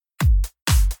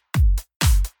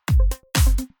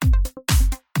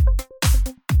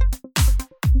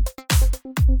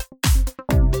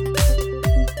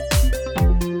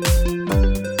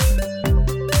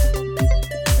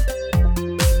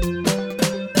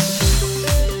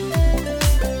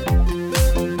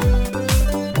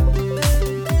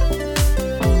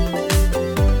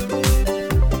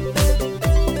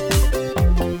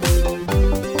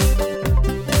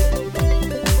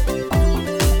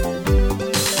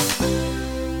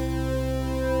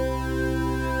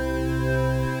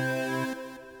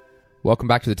Welcome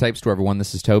back to the Tape Store, everyone.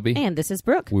 This is Toby. And this is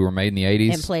Brooke. We were made in the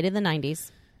 80s. And played in the 90s.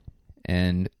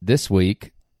 And this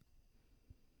week,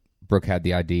 Brooke had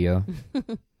the idea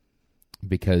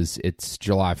because it's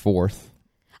July 4th.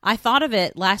 I thought of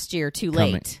it last year too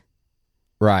late.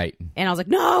 Right. And I was like,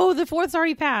 no, the 4th's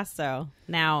already passed. So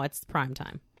now it's prime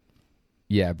time.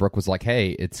 Yeah, Brooke was like, hey,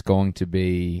 it's going to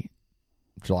be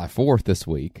July 4th this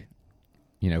week.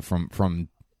 You know, from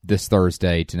this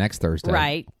Thursday to next Thursday.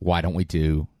 Right. Why don't we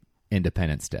do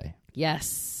Independence Day?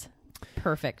 Yes.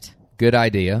 Perfect. Good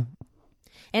idea.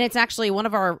 And it's actually one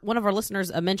of our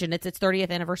listeners mentioned it's 30th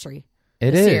anniversary.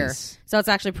 It this is. Year. So it's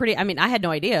actually pretty. I mean, I had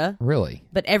no idea. Really?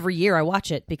 But every year I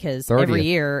watch it because 30th. Every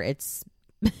year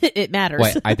it matters.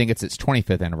 Wait, I think it's its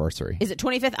 25th anniversary. Is it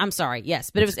 25th? I'm sorry. Yes,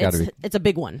 but it's a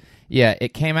big one. Yeah,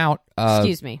 it came out.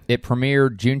 Excuse me. It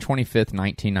premiered June 25th,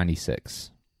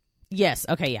 1996. Yes.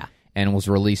 Okay. Yeah. And was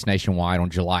released nationwide on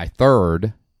July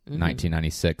 3rd,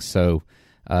 1996. So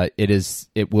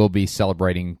it will be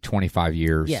celebrating 25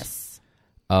 years. Yes.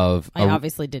 I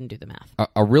obviously didn't do the math.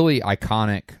 A really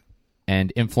iconic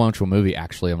and influential movie.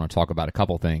 Actually, I'm going to talk about a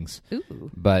couple things.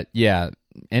 Ooh. But yeah,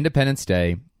 Independence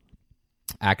Day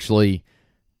actually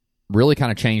really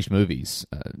kind of changed movies.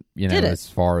 As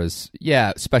far as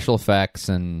special effects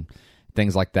and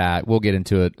things like that. We'll get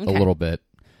into it a little bit.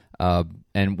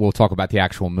 And we'll talk about the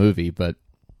actual movie, but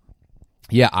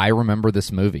yeah, I remember this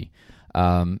movie.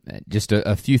 Just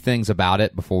a few things about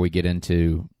it before we get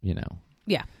into,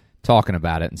 talking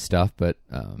about it and stuff. But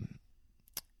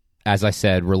as I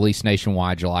said, released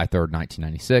nationwide July 3rd,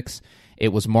 1996. It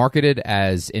was marketed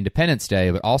as Independence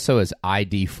Day, but also as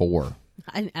ID4.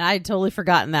 I'd totally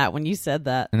forgotten that when you said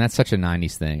that. And that's such a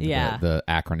 90s thing, yeah. the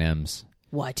acronyms.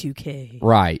 Y2K.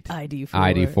 Right. ID4.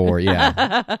 ID4,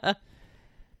 yeah.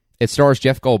 It stars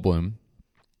Jeff Goldblum.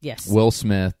 Yes. Will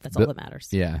Smith. That's all that matters.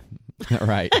 Yeah.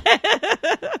 Right.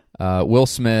 Will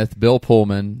Smith, Bill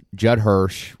Pullman, Judd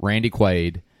Hirsch, Randy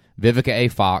Quaid, Vivica A.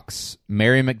 Fox,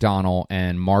 Mary McDonnell,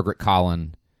 and Margaret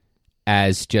Collin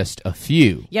as just a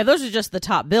few. Yeah, those are just the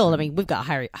top build. I mean, we've got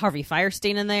Harvey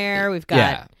Fierstein in there. We've got...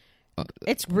 Yeah.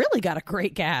 It's really got a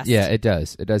great cast. Yeah, it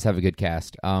does. It does have a good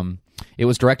cast. It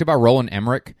was directed by Roland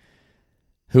Emmerich,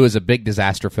 who is a big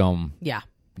disaster film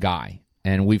guy.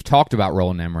 And we've talked about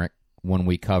Roland Emmerich when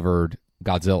we covered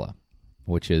Godzilla,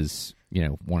 which is,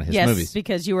 one of his movies. Yes,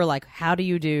 because you were like, how do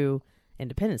you do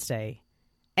Independence Day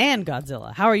and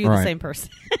Godzilla? How are you the same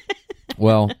person?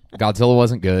 Well, Godzilla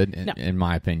wasn't good, in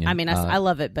my opinion. I mean, I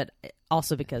love it, but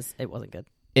also because it wasn't good.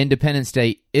 Independence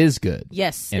Day is good.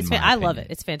 Yes, I love it.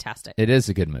 It's fantastic. It is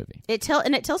a good movie. It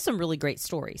tells some really great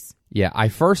stories. Yeah, I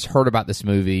first heard about this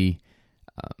movie,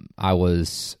 I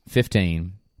was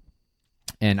 15,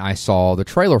 and I saw the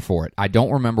trailer for it. I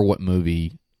don't remember what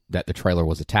movie that the trailer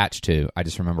was attached to. I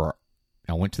just remember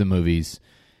I went to the movies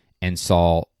and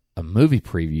saw a movie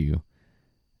preview,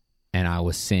 and I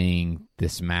was seeing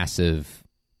this massive,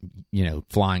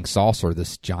 flying saucer,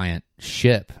 this giant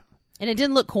ship. And it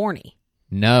didn't look corny.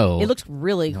 No. It looked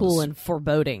really cool and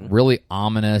foreboding. Really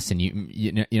ominous, and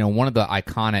one of the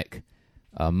iconic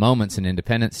moments in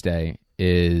Independence Day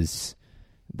is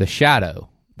the shadow,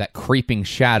 that creeping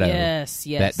shadow. Yes.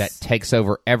 That takes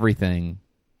over everything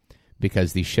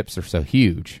because these ships are so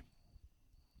huge.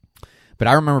 But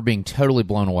I remember being totally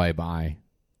blown away by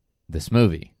this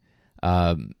movie.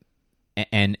 And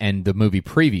the movie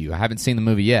preview. I haven't seen the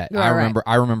movie yet. Right,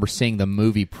 I remember seeing the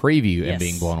movie preview and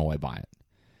being blown away by it.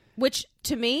 Which,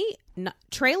 to me,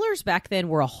 trailers back then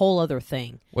were a whole other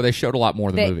thing. Well, they showed a lot more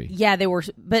of the movie. Yeah, they were,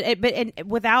 but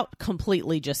without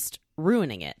completely just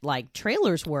ruining it. Like,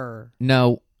 trailers were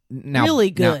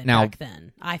really good back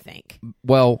then, I think.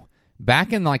 Well,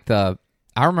 back in I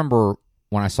remember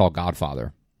when I saw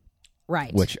Godfather.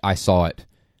 Right. Which I saw it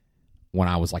when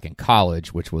I was in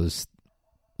college, which was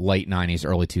late 90s,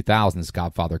 early 2000s.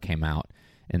 Godfather came out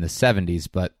in the 70s,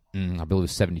 but I believe it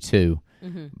was 72.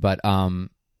 Mm-hmm. But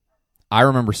I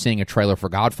remember seeing a trailer for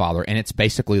Godfather, and it's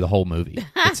basically the whole movie.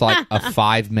 It's like a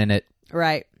 5-minute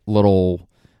little,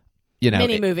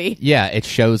 mini movie. Yeah, it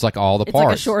shows all the parts. It's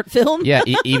like a short film. Yeah,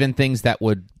 even things that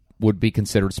would be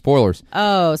considered spoilers.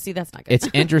 Oh, see, that's not good. It's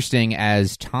interesting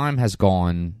as time has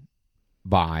gone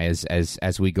by,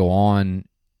 as we go on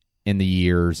in the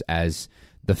years, as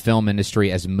the film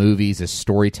industry, as movies, as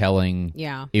storytelling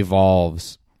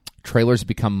evolves, trailers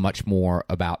become much more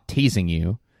about teasing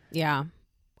you. Yeah.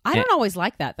 I don't always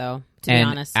like that, though, to be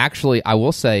honest. Actually, I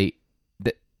will say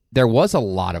that there was a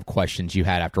lot of questions you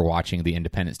had after watching the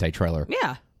Independence Day trailer.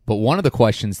 Yeah. But one of the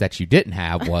questions that you didn't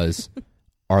have was,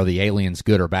 are the aliens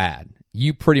good or bad?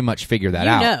 You pretty much figure that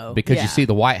out because you see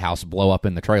the White House blow up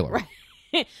in the trailer.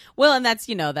 Right. Well, and that's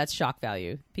shock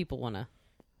value. People want to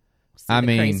the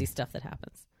crazy stuff that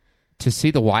happens. To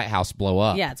see the White House blow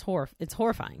up. Yeah, it's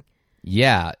horrifying.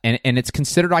 Yeah, and it's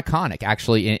considered iconic.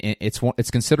 Actually,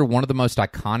 it's considered one of the most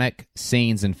iconic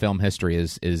scenes in film history.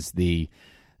 Is the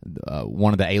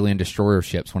one of the alien destroyer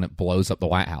ships when it blows up the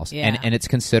White House, and it's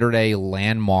considered a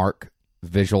landmark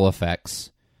visual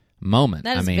effects moment.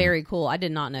 That is very cool. I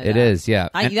did not know it is. Yeah,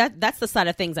 that's the side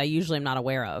of things I usually am not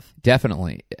aware of.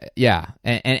 Definitely, yeah,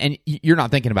 and you're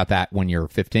not thinking about that when you're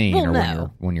 15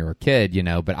 or when you're a kid,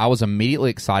 But I was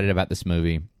immediately excited about this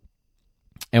movie,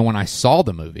 and when I saw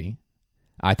the movie,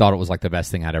 I thought it was like the best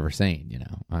thing I'd ever seen.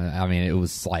 I mean, it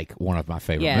was like one of my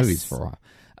favorite movies for a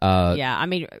while. Yeah, I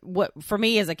mean, for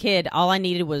me as a kid, all I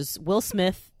needed was Will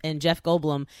Smith and Jeff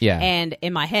Goldblum, and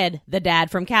in my head, the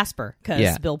dad from Casper,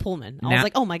 because Bill Pullman. I was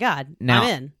like, oh my God, I'm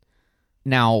in.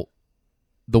 Now,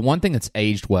 the one thing that's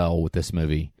aged well with this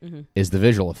movie is the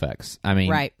visual effects. I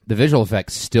mean, the visual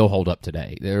effects still hold up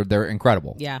today. They're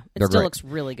incredible. Yeah, it still looks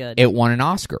really good. It won an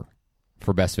Oscar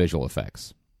for Best Visual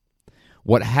Effects.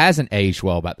 What hasn't aged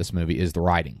well about this movie is the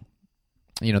writing.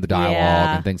 The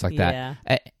dialogue and things like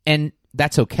that. And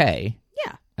that's okay.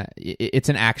 Yeah. It's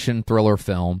an action thriller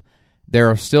film. There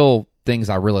are still things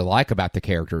I really like about the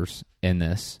characters in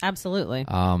this. Absolutely.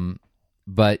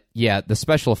 But yeah, the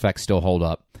special effects still hold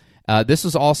up. This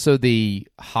was also the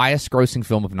highest grossing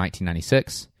film of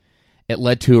 1996. It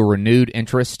led to a renewed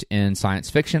interest in science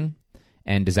fiction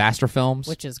and disaster films.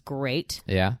 Which is great.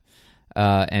 Yeah.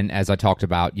 And as I talked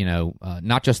about,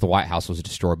 not just the White House was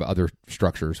destroyed, but other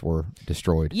structures were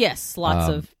destroyed. Yes, lots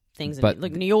of things. Like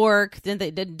New York, didn't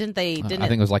they? I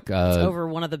think it was like over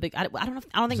one of the big. I don't know.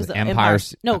 I don't think it was the Empire.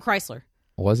 No, Chrysler.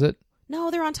 Was it?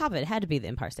 No, they're on top of it. It had to be the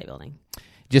Empire State Building.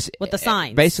 Just with the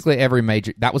signs. Basically, every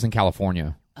major that was in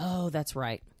California. Oh, that's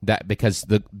right. That because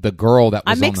the girl that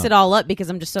was I mix it all up because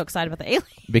I'm just so excited about the alien.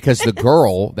 Because the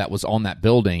girl that was on that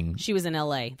building, she was in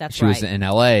L.A. She was in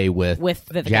L.A. with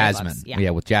Jasmine. Yeah,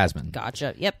 with Jasmine.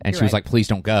 Gotcha. Yep. And she was like, "Please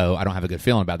don't go. I don't have a good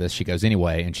feeling about this." She goes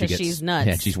anyway, and she's nuts.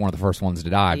 Yeah, she's one of the first ones to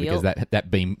die because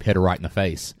that beam hit her right in the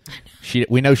face.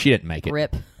 We know she didn't make it.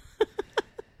 Rip.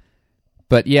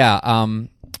 But yeah,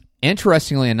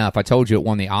 interestingly enough, I told you it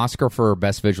won the Oscar for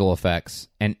Best Visual Effects,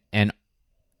 and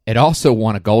it also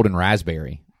won a Golden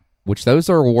Raspberry, which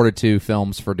those are awarded to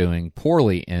films for doing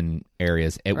poorly in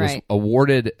areas. It was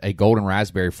awarded a Golden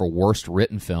Raspberry for Worst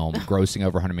Written Film, grossing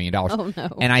over $100 million. Oh,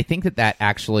 no. And I think that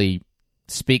actually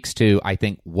speaks to, I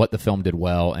think, what the film did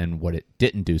well and what it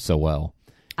didn't do so well.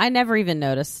 I never even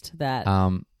noticed that.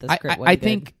 I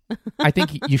think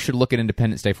you should look at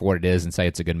Independence Day for what it is and say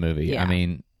it's a good movie. Yeah. I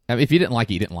mean, if you didn't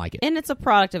like it, you didn't like it. And it's a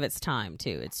product of its time,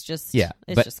 too. It's just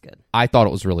just good. I thought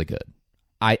it was really good.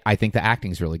 I think the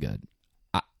acting's really good.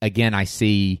 Again, I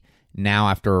see now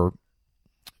after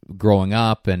growing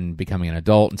up and becoming an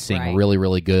adult and seeing really,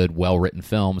 really good, well-written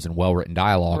films and well-written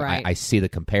dialogue, I see the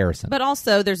comparison. But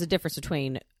also, there's a difference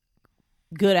between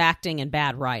good acting and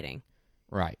bad writing.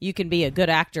 Right. You can be a good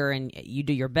actor and you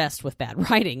do your best with bad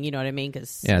writing, you know what I mean?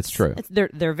 Cause it's true.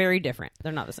 They're very different.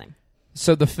 They're not the same.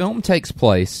 So the film takes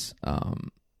place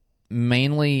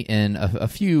mainly in a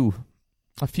few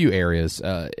areas.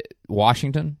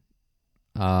 Washington,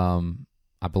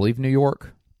 I believe New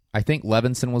York. I think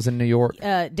Levinson was in New York.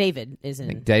 David is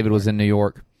in. David was in New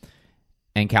York,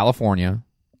 and California,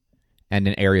 and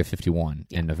in Area 51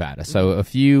 in Nevada. So a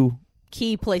few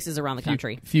key places around the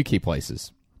country. Few key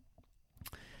places,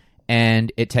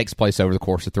 and it takes place over the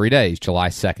course of 3 days, July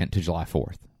 2nd to July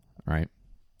 4th. Right.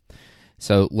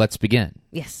 So let's begin.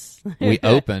 Yes. We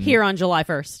open here on July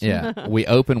 1st. Yeah, we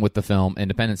open with the film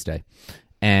Independence Day,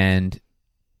 and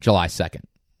July 2nd.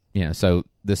 So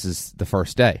this is the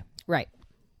first day. Right.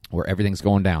 Where everything's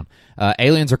going down.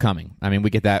 Aliens are coming. I mean, we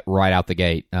get that right out the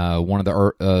gate. One of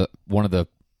the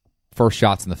first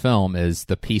shots in the film is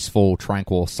the peaceful,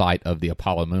 tranquil site of the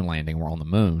Apollo moon landing. We're on the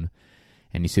moon,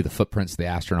 and you see the footprints of the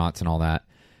astronauts and all that.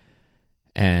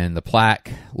 And the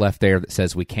plaque left there that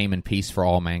says, "We came in peace for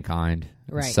all mankind."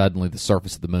 Right. And suddenly the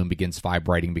surface of the moon begins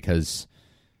vibrating because,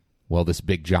 well, this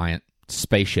big giant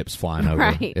spaceship's flying over.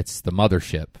 Right. It's the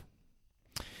mothership.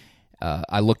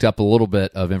 I looked up a little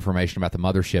bit of information about the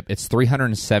mothership. It's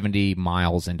 370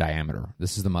 miles in diameter.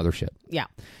 This is the mothership. Yeah.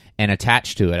 And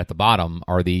attached to it at the bottom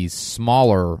are these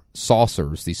smaller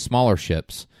saucers, these smaller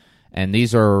ships. And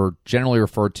these are generally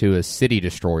referred to as city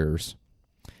destroyers.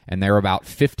 And they're about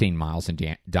 15 miles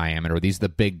in diameter. These are the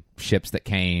big ships that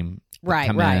come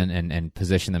in and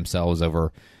position themselves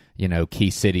over, key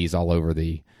cities all over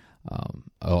the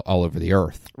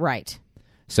earth. Right.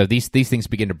 So these things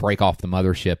begin to break off the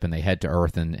mothership, and they head to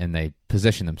Earth, and they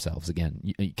position themselves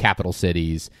again. Capital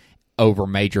cities, over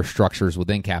major structures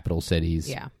within capital cities.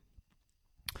 Yeah.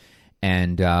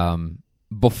 And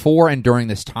before and during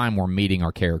this time, we're meeting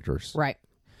our characters. Right.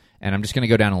 And I'm just going to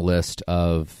go down a list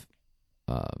of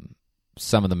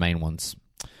some of the main ones.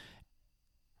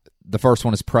 The first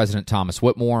one is President Thomas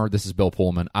Whitmore. This is Bill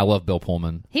Pullman. I love Bill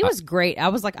Pullman. He was great. I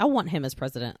was like, I want him as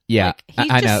president. Yeah, like, he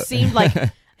just know. Seemed like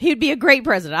he'd be a great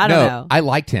president. I don't know. I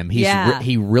liked him.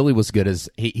 He really was good as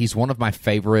he's one of my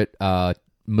favorite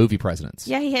movie presidents.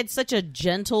 Yeah, he had such a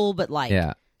gentle but like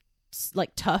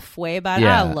tough way about it.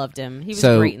 Yeah. I loved him. He was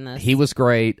great in this. He was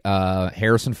great.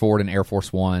 Harrison Ford in Air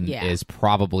Force One is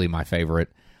probably my favorite.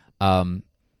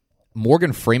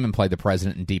 Morgan Freeman played the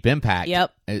president in Deep Impact.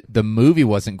 Yep. The movie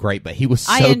wasn't great, but he was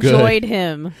so good. I enjoyed good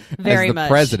him very as the much.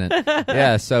 president.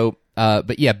 Yeah. So,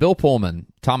 but yeah, Bill Pullman,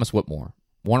 Thomas Whitmore,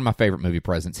 one of my favorite movie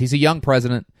presidents. He's a young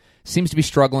president. Seems to be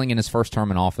struggling in his first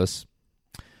term in office.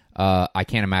 I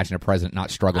can't imagine a president not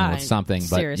struggling with something,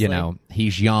 but seriously.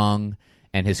 He's young,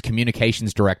 and his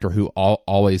communications director, who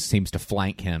always seems to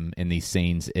flank him in these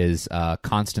scenes, is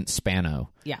Constance Spano.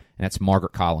 Yeah, and that's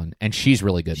Margaret Collin, and she's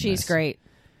really good. She's great.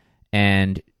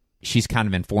 And she's kind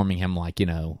of informing him, like,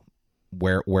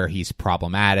 where he's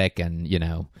problematic, and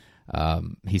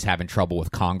he's having trouble with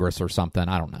Congress or something.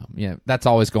 I don't know. Yeah, that's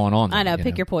always going on. I know.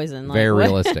 Pick your poison. Very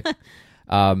realistic.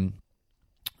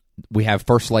 We have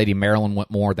First Lady Marilyn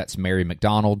Whitmore. That's Mary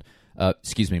McDonald.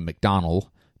 McDonald,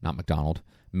 not McDonald.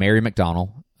 Mary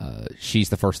McDonald. She's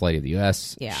the First Lady of the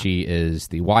U.S. Yeah. She is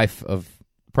the wife of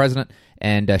the president,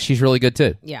 and she's really good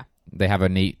too. Yeah. They have a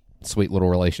neat, sweet little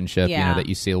relationship, that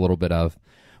you see a little bit of.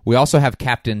 We also have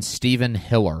Captain Stephen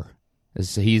Hiller.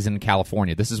 He's in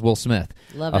California. This is Will Smith,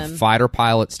 a fighter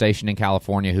pilot stationed in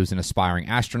California who's an aspiring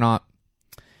astronaut.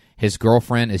 His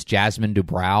girlfriend is Jasmine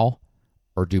Dubrow,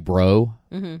 or Dubrow.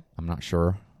 Mm-hmm. I'm not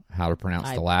sure how to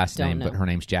pronounce the last name, but her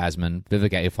name's Jasmine.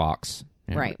 Vivica A. Fox.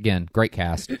 Right. Again, great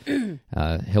cast.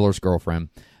 Hiller's girlfriend.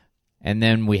 And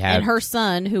then we have... And her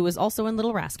son, who was also in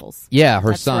Little Rascals. Yeah,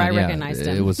 her son. That's where I recognized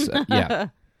him. It was,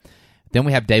 Then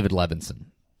we have David Levinson.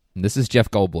 And this is Jeff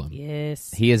Goldblum.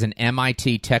 Yes. He is an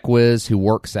MIT tech whiz who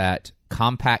works at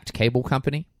Compact Cable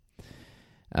Company.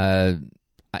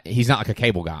 He's not like a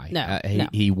cable guy. No,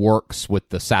 He works with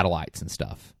the satellites and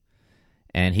stuff.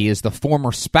 And he is the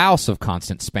former spouse of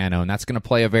Constance Spano, and that's going to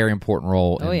play a very important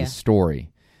role in the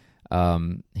story.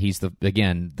 He's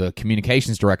the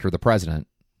communications director of the president.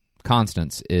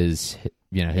 Constance is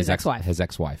his ex-wife. His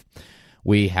ex-wife.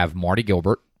 We have Marty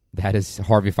Gilbert. That is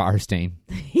Harvey Fierstein.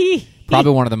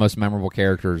 Probably one of the most memorable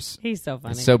characters. He's so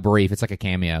funny. It's so brief. It's like a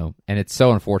cameo, and it's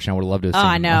so unfortunate. I would have loved to have seen him.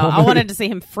 I know. I wanted to see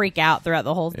him freak out throughout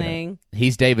the whole thing.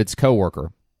 He's David's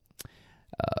co-worker.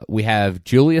 We have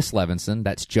Julius Levinson.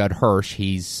 That's Judd Hirsch.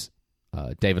 He's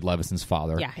David Levinson's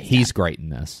father. Yeah, he's great in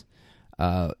this.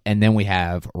 And then we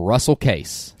have Russell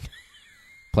Case,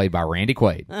 played by Randy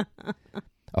Quaid.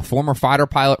 A former fighter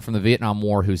pilot from the Vietnam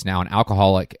War who's now an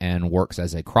alcoholic and works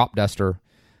as a crop duster,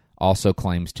 also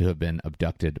claims to have been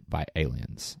abducted by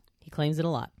aliens. He claims it a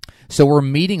lot. So we're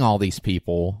meeting all these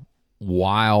people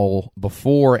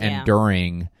before and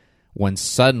during, when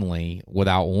suddenly,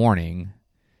 without warning,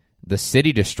 the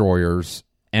city destroyers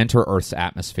enter Earth's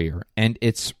atmosphere. And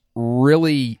it's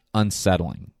really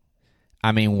unsettling.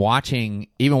 I mean, watching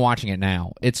it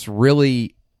now, it's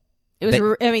really...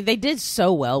 they did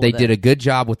so well with it. They did a good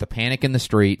job with the panic in the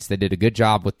streets. They did a good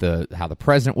job with how the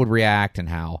president would react and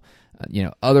how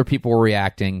other people were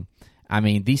reacting. I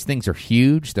mean, these things are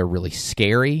huge. They're really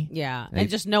scary. Yeah, and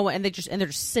they're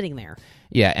just sitting there.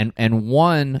 Yeah, and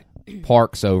one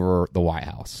parks over the White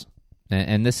House,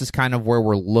 and this is kind of where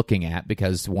we're looking at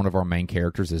because one of our main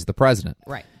characters is the president.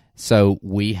 Right. So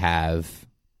we have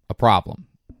a problem,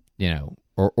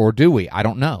 or do we? I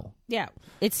don't know. Yeah.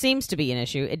 It seems to be an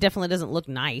issue. It definitely doesn't look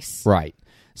nice. Right.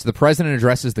 So the president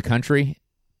addresses the country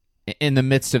in the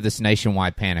midst of this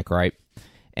nationwide panic, right?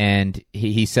 And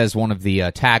he says one of the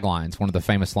taglines, one of the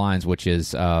famous lines, which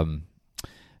is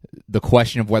the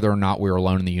question of whether or not we're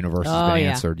alone in the universe has been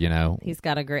answered, He's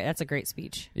got that's a great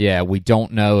speech. Yeah, we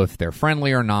don't know if they're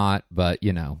friendly or not, but,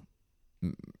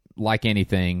 like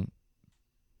anything,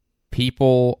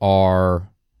 people are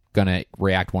going to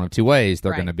react one of two ways.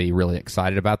 They're going to be really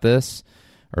excited about this,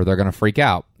 or they're going to freak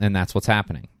out, and that's what's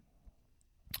happening.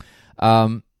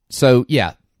 So,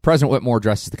 President Whitmore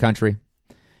addresses the country,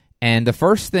 and the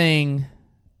first thing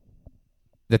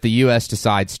that the U.S.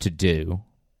 decides to do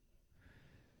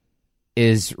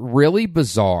is really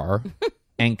bizarre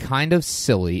and kind of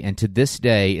silly, and to this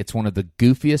day, it's one of the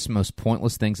goofiest, most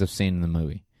pointless things I've seen in the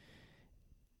movie.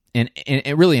 And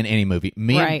really in any movie.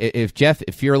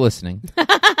 If you're listening,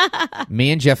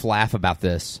 me and Jeff laugh about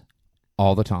this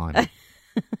all the time.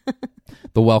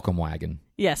 The welcome wagon.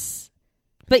 Yes.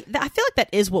 But I feel like that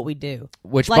is what we do.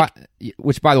 Which, by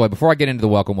the way, before I get into the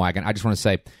welcome wagon, I just want to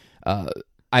say,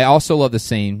 I also love the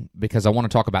scene because I want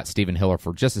to talk about Stephen Hiller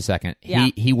for just a second. Yeah.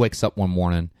 He wakes up one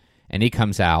morning and he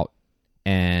comes out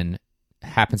and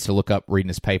happens to look up reading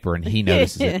his paper, and he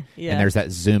notices it. Yeah. And there's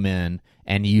that zoom in,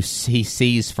 and he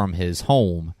sees from his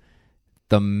home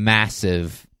the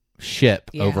massive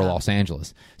ship over Los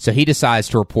Angeles. So he decides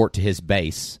to report to his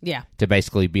base to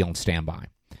basically be on standby.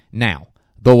 Now,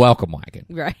 the welcome wagon.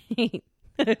 Right.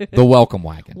 The welcome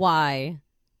wagon. Why?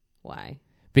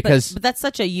 Because but that's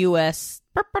such a U.S.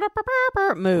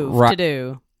 move to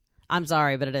do. I'm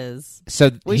sorry, but it is. So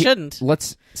we shouldn't.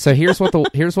 So here's what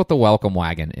the welcome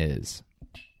wagon is.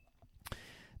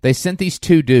 They sent these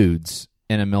two dudes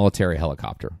in a military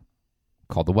helicopter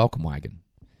called the welcome wagon.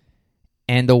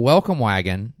 And the welcome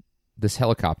wagon, this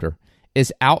helicopter,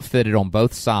 is outfitted on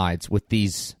both sides with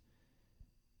these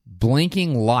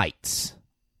blinking lights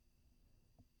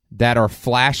that are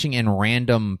flashing in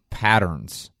random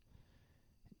patterns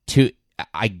to,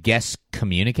 I guess,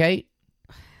 communicate.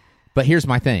 But here's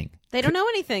my thing. They don't know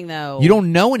anything, though. You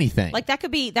don't know anything. Like, that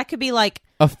could be like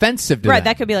offensive to right, them.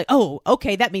 that could be like, oh,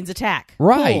 okay, that means attack.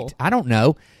 Right. Cool. I don't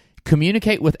know.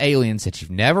 Communicate with aliens that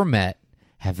you've never met,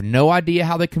 have no idea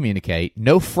how they communicate,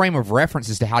 no frame of reference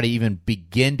as to how to even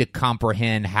begin to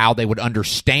comprehend how they would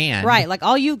understand. Right. Like,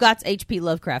 all you've got's H.P.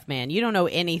 Lovecraft, man. You don't know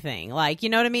anything. Like, you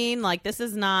know what I mean? Like, this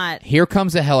is not... Here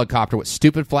comes a helicopter with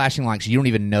stupid flashing lights. You don't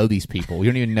even know these people.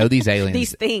 You don't even know these aliens.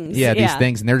 These things. Yeah, these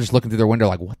things. And they're just looking through their window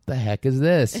like, what the heck is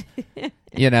this?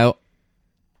 You know?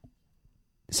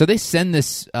 So they send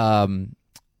this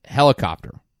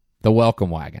helicopter, the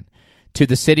welcome wagon, to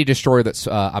the city destroyer that's,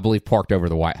 I believe, parked over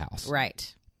the White House.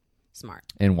 Right. Smart.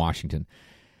 In Washington.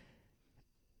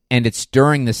 And it's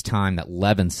during this time that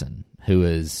Levinson, who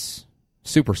is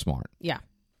super smart,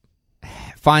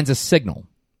 finds a signal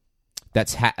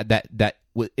that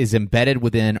is embedded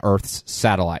within Earth's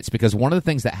satellites. Because one of the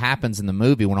things that happens in the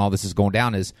movie when all this is going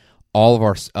down is all of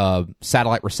our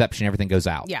satellite reception, everything goes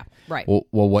out. Yeah, right. Well,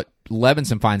 what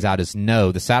Levinson finds out is,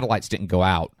 no, the satellites didn't go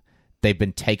out. They've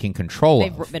been taken control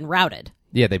of. They've been routed.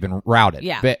 Yeah, they've been routed.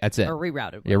 Yeah. That's it. Or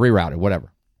rerouted. Yeah, rerouted,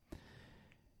 whatever.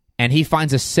 And he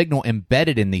finds a signal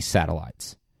embedded in these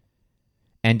satellites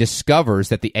and discovers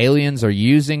that the aliens are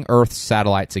using Earth's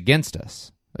satellites against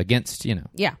us.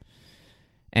 Yeah.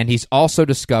 And he's also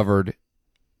discovered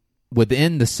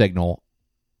within the signal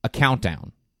a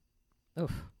countdown.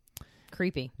 Oof.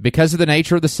 Creepy. Because of the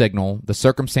nature of the signal, the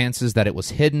circumstances that it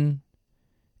was hidden,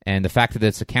 and the fact that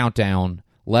it's a countdown,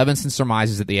 Levinson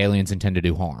surmises that the aliens intend to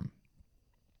do harm.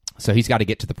 So he's got to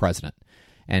get to the president.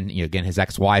 And, again, his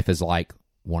ex-wife is like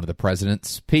one of the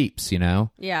president's peeps,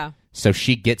 Yeah. So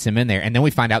she gets him in there. And then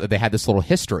we find out that they had this little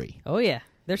history. Oh, yeah.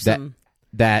 There's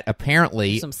that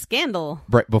apparently... some scandal.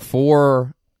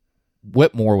 Before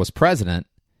Whitmore was president,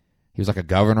 he was like a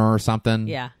governor or something.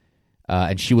 Yeah.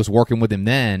 And she was working with him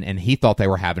then, and he thought they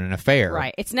were having an affair.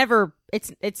 Right. It's not,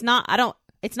 I don't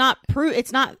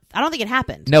think it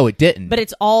happened. No, it didn't. But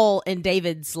it's all in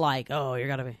David's like, oh,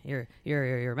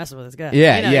 you're messing with this guy.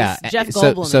 Yeah, Jeff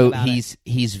Goldblum. So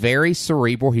he's very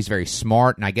cerebral. He's very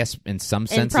smart, and I guess in some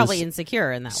senses, and probably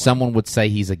insecure in that. Someone would say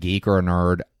he's a geek or a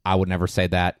nerd. I would never say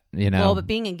that. Well, but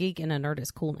being a geek and a nerd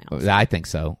is cool now. So. I think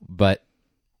so, but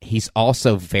he's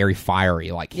also very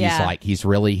fiery. Like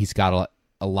he's got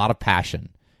a lot of passion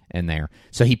in there.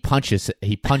 So he punched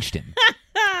him.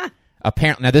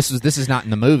 Apparently, now this is not in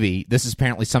the movie. This is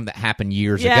apparently something that happened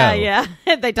years ago. Yeah.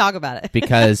 They talk about it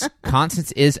because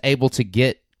Constance is able to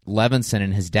get Levinson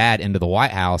and his dad into the White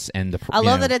House, and I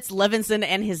love that it's Levinson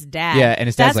and his dad. Yeah, and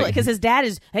his dad's because his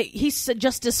dad he's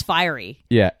just as fiery.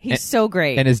 Yeah, he's so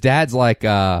great. And his dad's like,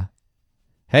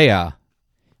 "Hey, got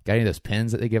any of those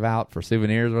pens that they give out for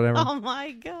souvenirs or whatever?" Oh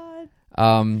my god.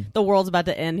 The world's about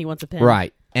to end. He wants a pen.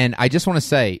 Right, and I just want to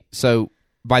say, so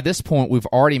by this point, we've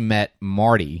already met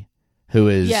Marty, who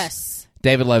is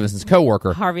David Levinson's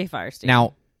coworker, Harvey Fierstein.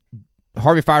 Now,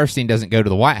 Harvey Fierstein doesn't go to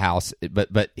the White House,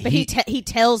 but he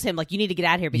tells him, like, you need to get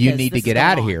out of here because you need to get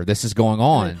out of here. This is going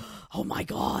on. Like, oh my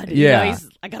god! Yeah,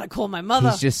 I gotta call my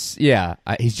mother. He's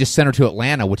just sent her to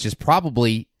Atlanta, which is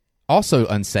probably also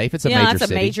unsafe. It's a major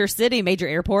city. Major city, major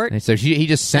airport. And so he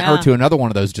just sent her to another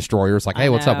one of those destroyers. Like, hey,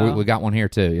 what's up? We got one here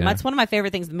too. That's one of my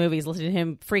favorite things in the movie is listening to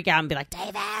him freak out and be like,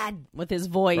 David, with his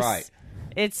voice. Right.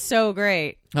 It's so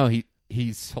great. Oh,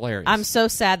 he's hilarious. I'm so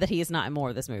sad that he is not in more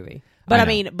of this movie.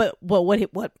 But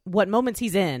what moments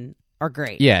he's in are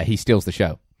great. Yeah, he steals the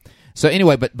show. So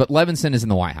anyway, but Levinson is in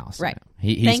the White House. Right.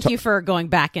 Thank you for going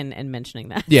back and mentioning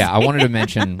that. Yeah, I wanted to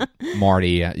mention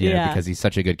Marty, because he's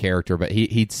such a good character. But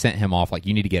he'd sent him off like,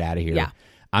 you need to get out of here. Yeah.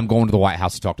 I'm going to the White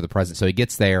House to talk to the president. So he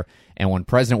gets there, and when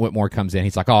President Whitmore comes in,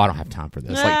 he's like, oh, I don't have time for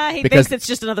this. He thinks it's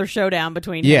just another showdown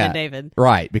between him and David.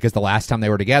 Right, because the last time they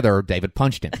were together, David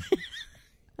punched him.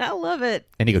 I love it.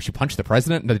 And he goes, you punched the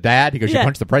president and the dad? He goes, you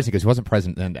punched the president? He goes, he wasn't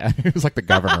president then, Dad. He was like the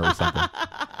governor or something.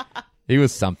 He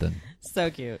was something. So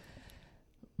cute.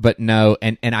 But no,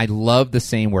 and I love the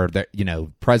scene where,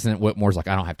 President Whitmore's like,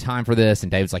 I don't have time for this.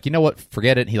 And David's like, you know what?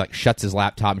 Forget it. And he like shuts his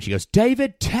laptop and she goes,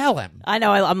 David, tell him. I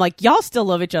know. I'm like, y'all still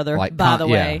love each other, by the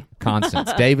way.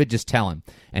 Constance. David, just tell him.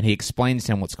 And he explains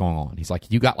to him what's going on. He's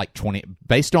like, you got like 20,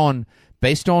 based on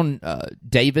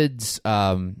David's,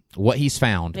 what he's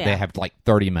found, they have like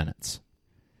 30 minutes.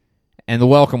 And the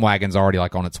welcome wagon's already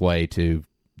like on its way to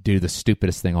do the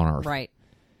stupidest thing on earth. Right.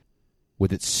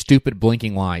 With its stupid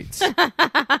blinking lights.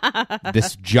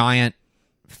 This giant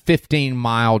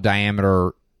 15-mile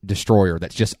diameter destroyer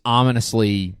that's just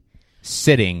ominously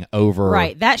sitting over.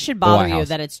 Right. That should bother you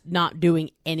that it's not doing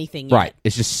anything yet. Right.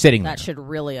 It's just sitting there. That should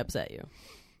really upset you.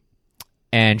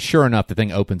 And sure enough, the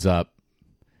thing opens up,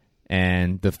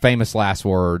 and the famous last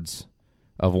words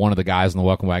of one of the guys in the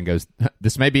welcome wagon goes,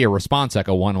 this may be a response,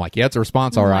 Echo One. I'm like, yeah, it's a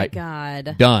response, all right. Oh, my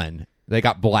God. Done. They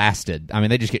got blasted. I mean,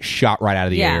 they just get shot right out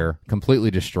of the air,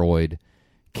 completely destroyed,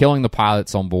 killing the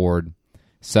pilots on board.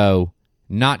 So,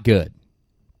 not good.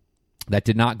 That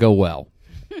did not go well.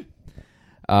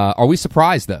 Are we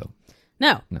surprised, though?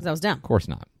 No, because I was dumb. Of course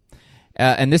not.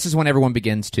 And this is when everyone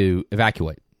begins to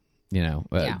evacuate.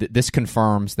 This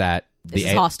confirms that this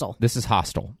is hostile. This is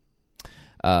hostile.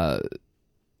 At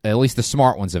least the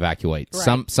smart ones evacuate.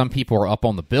 Right. Some people are up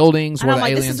on the buildings where the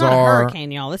aliens this is not are. A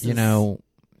hurricane, y'all. This is...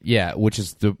 Yeah, which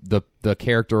is the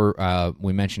character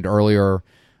we mentioned earlier,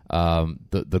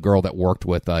 the girl that worked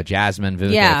with Jasmine,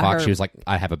 Vivica Fox. She was like,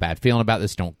 I have a bad feeling about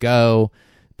this, don't go.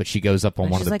 But she goes up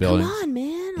on one of the buildings. Come on,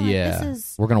 man.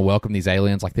 We're going to welcome these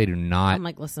aliens like they do not. I'm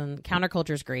like, listen,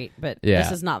 counterculture is great, but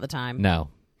this is not the time. No.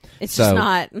 It's just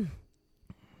not.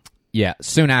 Yeah,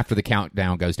 soon after the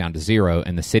countdown goes down to 0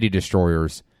 and the city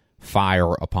destroyers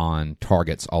fire upon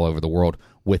targets all over the world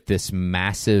with this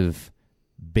massive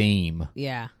beam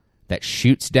that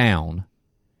shoots down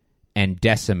and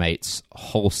decimates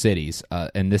whole cities.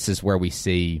 And this is where we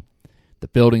see the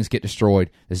buildings get destroyed.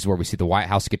 This is where we see the White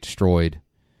House get destroyed.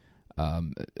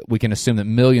 We can assume that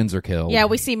millions are killed. Yeah,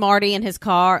 we see Marty in his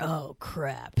car. Oh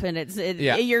crap! And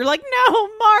you're like, no,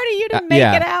 Marty, you didn't make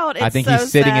it out. It's I think so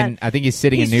he's sitting sad. in. I think he's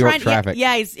sitting in New York traffic.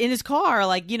 He's in his car,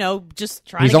 like just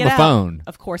trying. He's to get on the phone.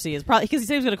 Of course he is, probably because he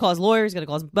said he was going to call his lawyer. He's going to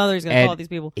call his mother. He's going to call these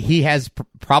people. He has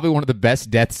probably one of the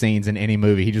best death scenes in any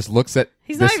movie. He just looks at.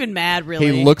 He's not even mad,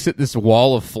 really. He looks at this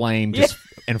wall of flame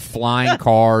and flying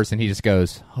cars, and he just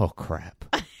goes, "Oh crap!"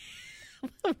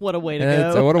 What a way to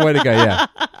go! So what a way to go! Yeah.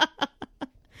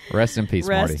 Rest in peace,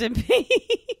 Marty. Rest in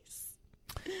peace.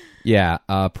 Yeah,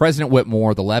 President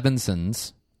Whitmore, the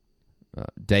Levinsons,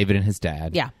 David and his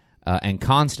dad, and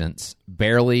Constance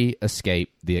barely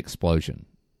escape the explosion.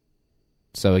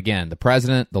 So again, the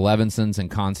president, the Levinsons, and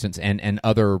Constance, and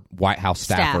other White House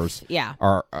staffers,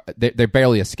 they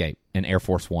barely escape in Air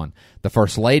Force One. The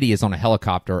First Lady is on a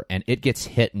helicopter, and it gets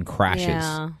hit and crashes.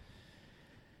 Yeah.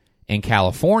 In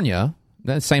California,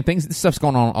 the same things. This stuff's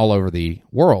going on all over the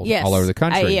world, all over the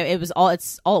country. It's all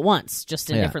at once,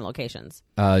 just in different locations.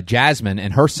 Jasmine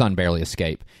and her son barely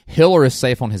escape. Hiller is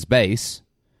safe on his base.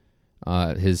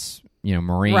 His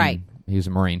Marine. Right. He was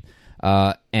a Marine.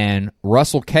 And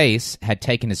Russell Case had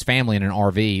taken his family in an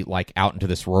RV like out into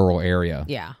this rural area.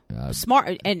 Yeah.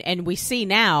 Smart. And we see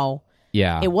now.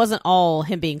 Yeah. It wasn't all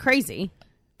him being crazy.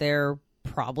 There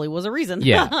probably was a reason.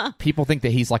 Yeah. People think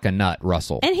that he's like a nut,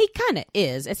 Russell. And he kind of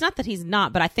is. It's not that he's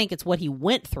not, but I think it's what he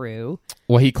went through.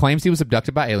 Well, he claims he was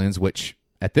abducted by aliens, which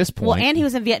at this point... Well, and he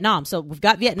was in Vietnam. So we've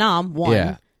got Vietnam, one.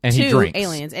 Yeah. And two, he drinks.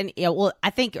 Aliens. And I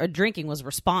think drinking was a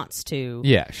response to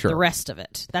the rest of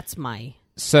it. That's my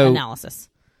analysis.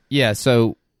 Yeah,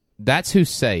 so that's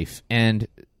who's safe. And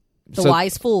the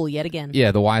wise fool, yet again.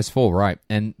 Yeah, the wise fool, right.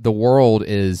 And the world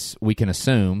is, we can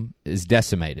assume, is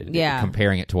decimated. Yeah.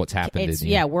 Comparing it to what's happened.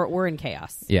 We're in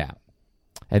chaos. Yeah.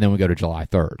 And then we go to July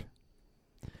 3rd.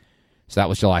 So that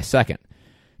was July 2nd.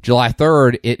 July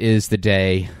 3rd, it is the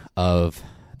day of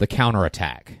the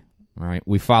counterattack. All right.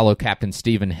 We follow Captain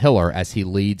Stephen Hiller as he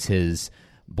leads his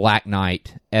Black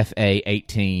Knight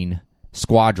FA-18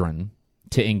 squadron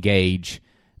to engage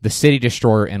the city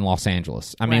destroyer in Los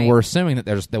Angeles. I mean, we're assuming that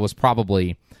there was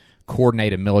probably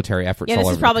coordinated military efforts all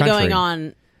over the country. Yeah, this is probably going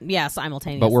on,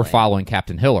 simultaneously. But we're following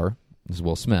Captain Hiller. This is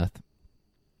Will Smith.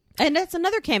 And that's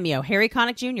another cameo, Harry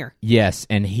Connick Jr. Yes,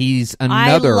 and he's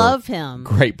another I love him.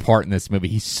 Great part in this movie.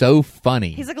 He's so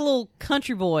funny. He's like a little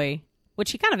country boy, which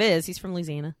he kind of is. He's from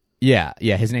Louisiana. Yeah.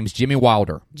 His name's Jimmy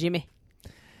Wilder. Jimmy.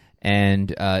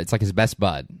 and it's like his best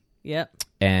bud. Yep.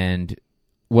 And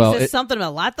well, he says something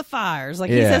about light the fires. Like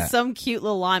he says some cute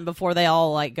little line before they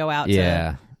all like go out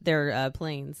to their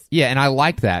planes. Yeah, and I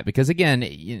like that because again,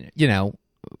 you know,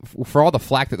 for all the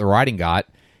flack that the writing got,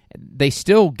 they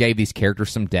still gave these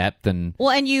characters some depth and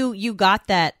you got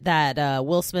that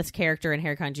Will Smith's character and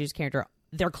Harry Conn Jr.'s character.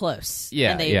 They're close.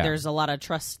 Yeah, and there's a lot of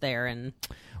trust there. And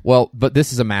but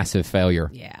this is a massive failure.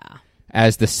 Yeah.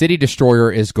 As the city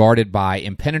destroyer is guarded by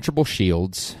impenetrable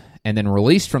shields, and then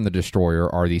released from the destroyer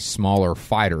are these smaller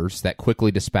fighters that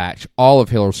quickly dispatch all of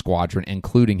Hiller's squadron,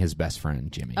 including his best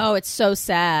friend, Jimmy. Oh, it's so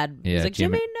sad. Yeah, he's like,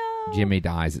 Jimmy, no. Jimmy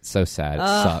dies. It's so sad. It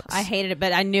sucks. I hated it,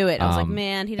 but I knew it. I was like,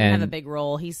 man, he didn't have a big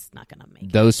role. He's not going to make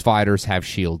it. Those fighters have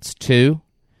shields, too.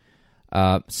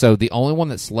 So the only one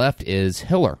that's left is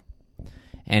Hiller.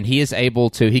 And he is able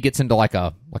to, he gets into like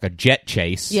a jet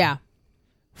chase. Yeah.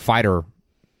 Fighter,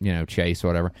 chase or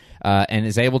whatever. And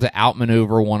is able to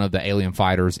outmaneuver one of the alien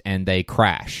fighters and they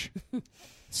crash.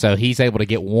 So he's able to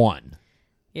get one.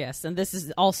 Yes, and this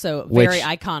is also a very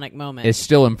iconic moment. It's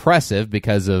still impressive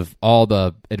because of all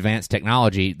the advanced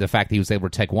technology. The fact that he was able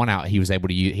to take one out, he was able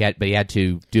to use, but he had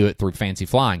to do it through fancy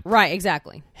flying. Right,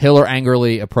 exactly. Hiller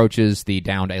angrily approaches the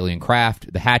downed alien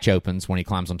craft. The hatch opens when he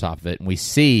climbs on top of it, and we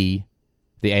see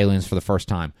the aliens for the first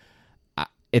time.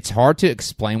 It's hard to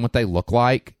explain what they look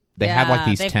like. They have like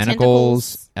these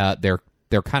tentacles.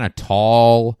 They're kind of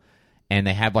tall, and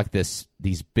they have like these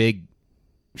big,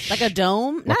 like a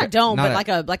dome, not a dome, but like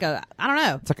a I don't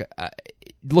know. It's like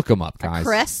look them up, guys. A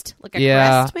crest, like a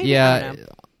crest, maybe. Yeah,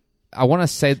 I want to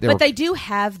say, but they do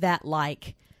have that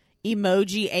like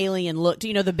emoji alien look.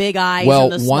 The big eyes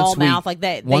and the small mouth, like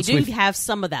that. They do have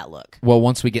some of that look. Well,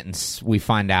 once we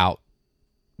find out,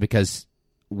 because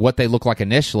what they look like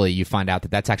initially, you find out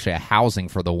that that's actually a housing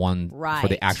for the one for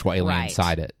the actual alien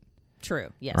inside it. True.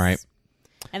 Yes. Right.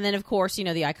 And then, of course, the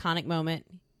iconic moment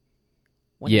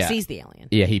when he sees the alien.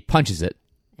 Yeah, he punches it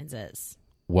and says,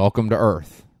 "Welcome to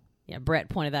Earth." Yeah, Brett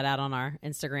pointed that out on our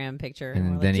Instagram picture,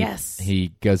 and then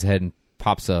he goes ahead and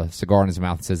pops a cigar in his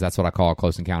mouth and says, "That's what I call a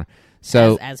close encounter."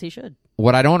 So as he should.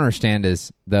 What I don't understand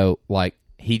is though, like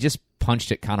he just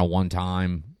punched it kind of one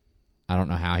time. I don't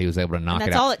know how he was able to knock it out.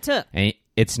 That's all it took. And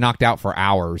it's knocked out for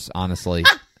hours, honestly.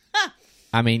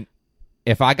 I mean,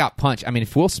 if I got punched,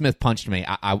 if Will Smith punched me,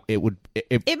 it would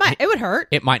hurt.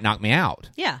 It might knock me out.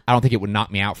 Yeah. I don't think it would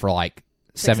knock me out for like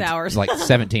 6 hours. Like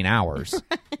 17 hours.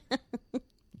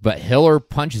 But Hiller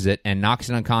punches it and knocks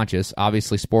it unconscious.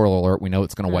 Obviously, spoiler alert, we know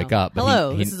it's going to wake up.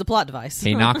 But this is a plot device.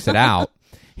 He knocks it out.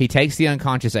 He takes the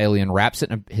unconscious alien, wraps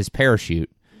it in his parachute,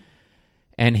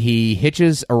 and he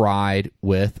hitches a ride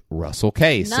with Russell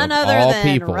Case. None other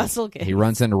than Russell Case. He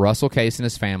runs into Russell Case and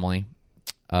his family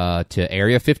to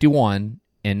Area 51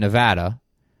 in Nevada,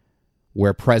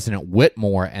 where President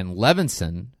Whitmore and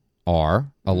Levinson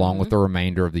are, along with the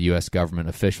remainder of the U.S. government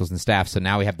officials and staff. So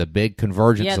now we have the big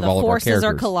convergence of all of our characters. Yeah, the forces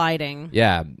are colliding.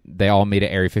 Yeah, they all meet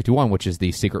at Area 51, which is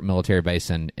the secret military base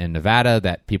in Nevada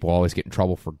that people always get in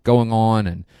trouble for going on,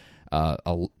 and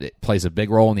it plays a big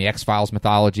role in the X-Files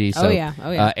mythology. So,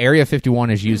 Area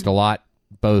 51 is used a lot,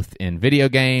 both in video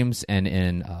games and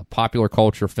in popular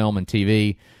culture, film, and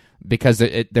TV, because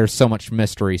there's so much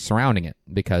mystery surrounding it,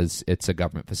 because it's a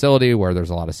government facility where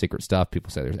there's a lot of secret stuff. People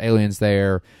say there's aliens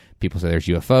there. People say there's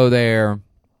UFO there.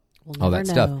 All that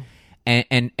stuff.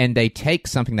 And they take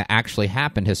something that actually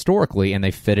happened historically and they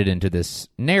fit it into this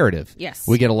narrative. Yes.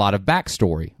 We get a lot of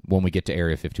backstory when we get to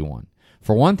Area 51.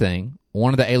 For one thing,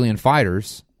 one of the alien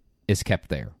fighters is kept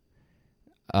there.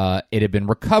 It had been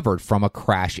recovered from a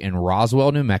crash in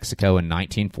Roswell, New Mexico in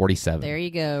 1947. There you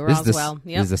go, Roswell.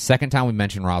 This is the second time we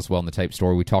mentioned Roswell in the tape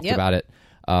story. We talked about it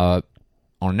on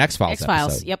an X-Files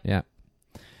episode. Yep. Yeah.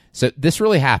 So this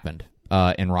really happened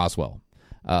in Roswell.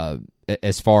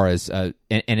 As far as and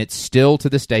it's still to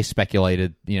this day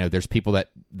speculated. There's people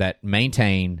that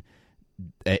maintain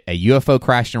a UFO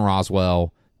crashed in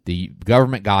Roswell. The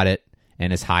government got it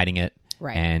and is hiding it,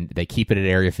 and they keep it at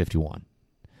Area 51.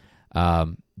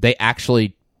 They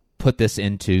actually put this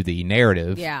into the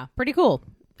narrative. Yeah, pretty cool.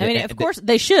 Of course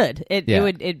they should. It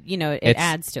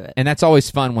adds to it. And that's always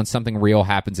fun when something real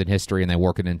happens in history and they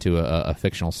work it into a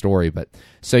fictional story. But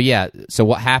so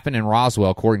what happened in Roswell,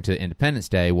 according to Independence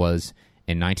Day, was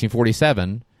in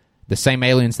 1947, the same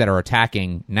aliens that are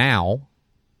attacking now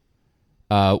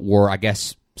were, I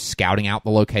guess, scouting out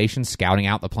the location, scouting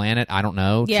out the planet. I don't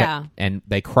know. Yeah. And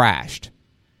they crashed.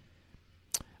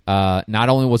 Not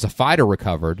only was a fighter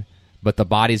recovered, but the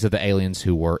bodies of the aliens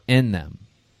who were in them.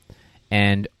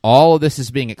 And all of this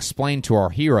is being explained to our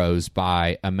heroes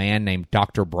by a man named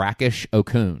Dr. Brackish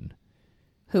Okun,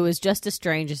 Who is just as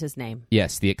strange as his name.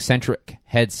 Yes, the eccentric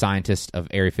head scientist of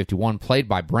Area 51, played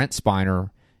by Brent Spiner,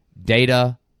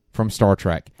 Data from Star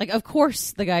Trek. Like, of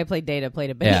course the guy who played Data played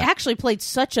it, but he actually played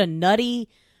such a nutty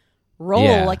role.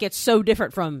 Yeah. Like, it's so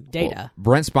different from Data. Well,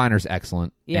 Brent Spiner's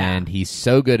excellent, and he's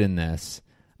so good in this.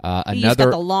 He's got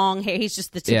the long hair. He's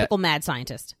just the typical mad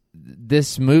scientist.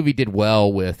 This movie did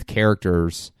well with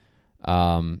characters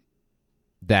that,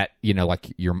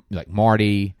 like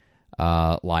Marty,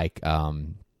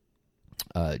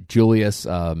 Julius,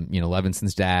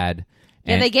 Levinson's dad.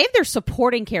 And they gave their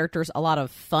supporting characters a lot of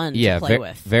fun to play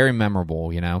with. Very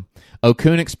memorable,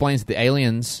 Okun explains that the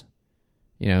aliens,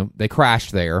 they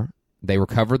crashed there. They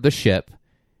recovered the ship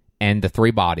and the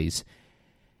 3 bodies.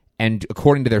 And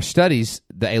according to their studies,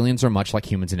 the aliens are much like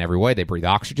humans in every way. They breathe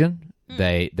oxygen.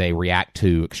 They react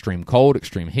to extreme cold,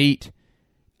 extreme heat.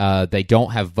 They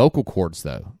don't have vocal cords,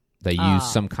 though. They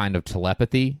use some kind of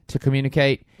telepathy to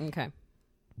communicate. Okay.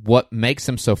 What makes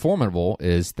them so formidable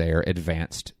is their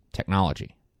advanced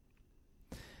technology.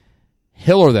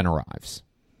 Hiller then arrives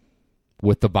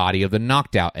with the body of the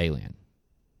knocked out alien.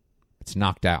 It's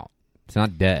knocked out. It's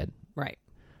not dead. Right.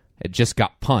 It just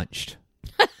got punched.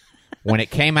 When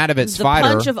it came out of its fighter,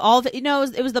 punch of all the,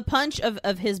 it was the punch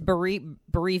of his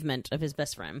bereavement of his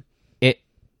best friend.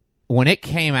 When it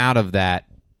came out of that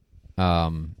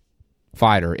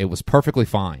fighter, it was perfectly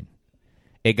fine.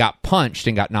 It got punched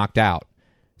and got knocked out.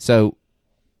 So,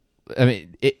 I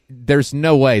mean, there's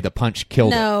no way the punch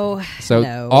killed it.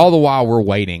 So all the while we're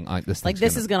waiting, this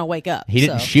is going to wake up. He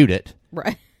didn't shoot it.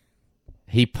 Right.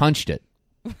 He punched it.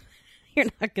 You're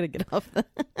not going to get off that.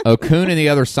 Okun and the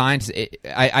other scientists,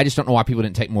 I just don't know why people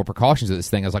didn't take more precautions with this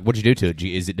thing. I was like, what'd you do to it?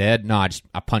 Is it dead? No,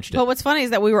 I punched it. But what's funny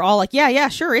is that we were all like, yeah,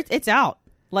 sure, it's out.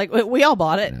 Like, we all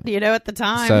bought it, at the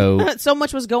time. So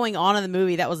much was going on in the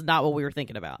movie, that was not what we were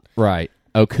thinking about. Right.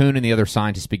 Okun and the other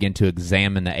scientists begin to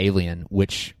examine the alien,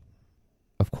 which,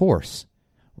 of course,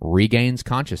 regains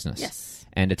consciousness. Yes.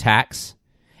 And attacks.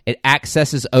 It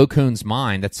accesses Okun's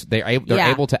mind. They're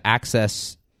able to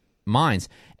access minds.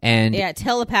 And it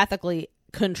telepathically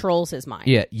controls his mind.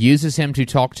 Yeah, uses him to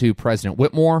talk to President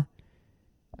Whitmore.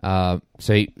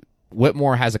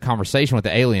 Whitmore has a conversation with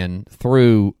the alien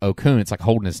through Okun. It's like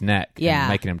holding his neck and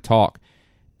making him talk.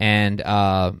 And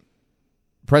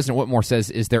President Whitmore says,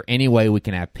 "Is there any way we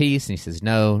can have peace?" And he says,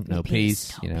 "No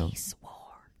peace. Peace, war.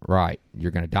 Right?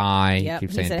 You're going to die." Yep.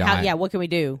 Keep saying die. What can we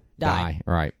do? Die.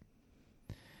 Right.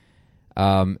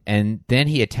 And then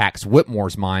he attacks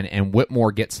Whitmore's mind, and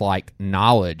Whitmore gets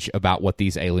knowledge about what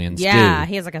these aliens do. Yeah,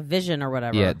 he has a vision or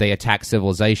whatever. Yeah, they attack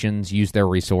civilizations, use their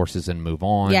resources, and move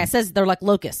on. Yeah, it says they're like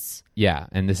locusts. Yeah,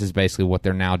 and this is basically what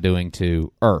they're now doing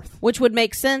to Earth. Which would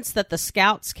make sense that the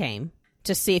scouts came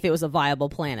to see if it was a viable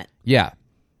planet. Yeah.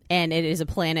 And it is a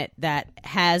planet that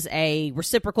has a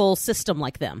reciprocal system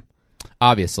like them.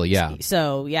 Obviously, yeah.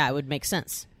 So, it would make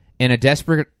sense. In a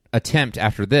desperate attempt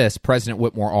after this, President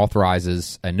Whitmore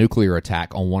authorizes a nuclear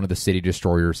attack on one of the city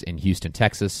destroyers in Houston,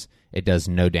 Texas. It does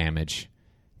no damage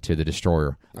to the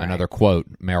destroyer. Right. Another quote,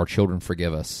 "May our children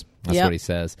forgive us." That's what he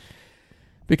says.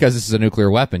 Because this is a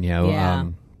nuclear weapon,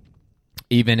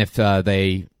 even if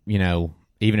they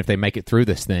make it through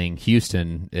this thing,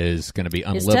 Houston is going to be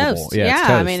unlivable. It's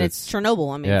toast. It's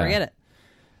Chernobyl. Forget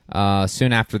it.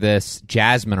 Soon after this,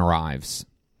 Jasmine arrives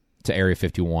to Area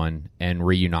 51 and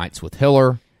reunites with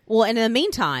Hiller. Well, and in the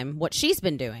meantime, what she's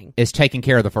been doing is taking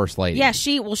care of the First Lady. Yeah,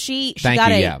 she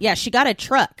got a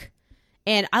truck,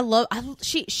 and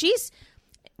she's.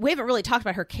 We haven't really talked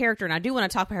about her character, and I do want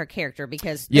to talk about her character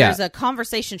because there's a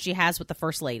conversation she has with the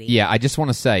First Lady. Yeah, I just want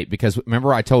to say, because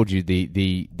remember I told you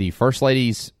the First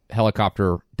Lady's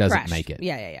helicopter doesn't make it.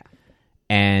 Yeah.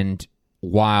 And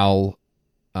while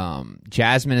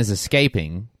Jasmine is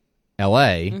escaping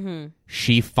L.A.,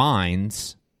 she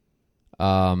finds...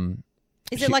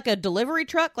 Is it like a delivery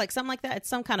truck? Like something like that? It's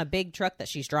some kind of big truck that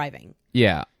she's driving.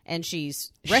 Yeah. And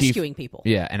she's rescuing people.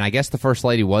 Yeah, and I guess the First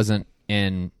Lady wasn't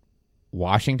in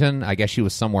Washington. I guess she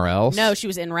was somewhere else. No, she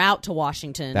was en route to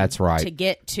Washington. That's right. To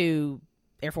get to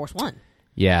Air Force One.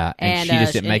 Yeah, and she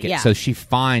just didn't make it. Yeah. So she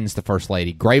finds the First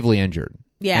Lady gravely injured.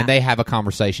 Yeah. And they have a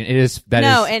conversation.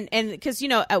 And because,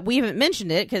 we haven't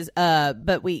mentioned it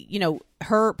but we,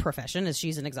 her profession is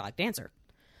she's an exotic dancer,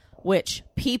 which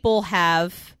people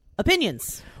have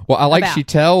opinions. Well, I like about. She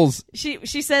tells... She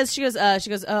says,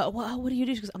 well, what do you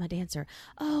do? She goes, I'm a dancer.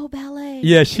 Oh, ballet.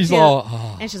 Yeah, she's all...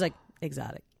 Oh. And she's like,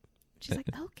 exotic. She's like,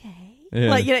 okay. Yeah.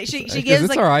 Like, she gives...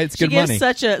 It's all right. It's good money. She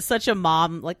gives such a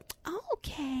mom, like, oh,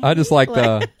 okay. I just like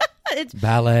the... It's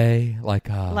ballet, the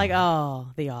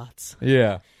aughts.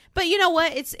 Yeah. But you know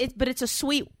what? It's a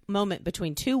sweet moment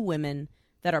between two women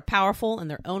that are powerful in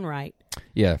their own right.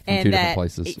 Yeah, from two different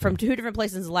places. From two different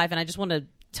places in life. And I just want to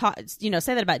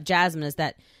say that about Jasmine, is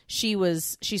that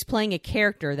she's playing a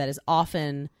character that is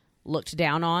often looked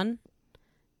down on,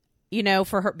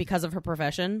 for her because of her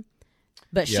profession.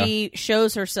 But she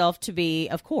shows herself to be,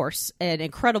 of course, an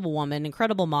incredible woman,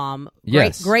 incredible mom,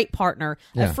 great partner,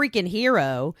 a freaking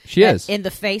hero. She is. In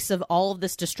the face of all of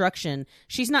this destruction,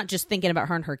 she's not just thinking about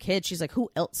her and her kids. She's like,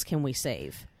 who else can we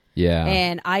save? Yeah.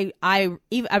 And I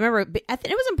remember it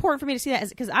was important for me to see that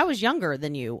because I was younger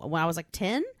than you when I was like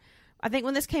 10, I think,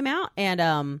 when this came out.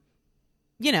 And,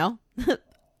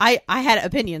 I had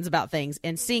opinions about things,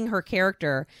 and seeing her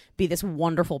character be this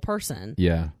wonderful person.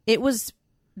 Yeah.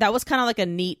 That was kind of like a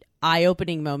neat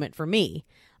eye-opening moment for me.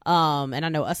 And I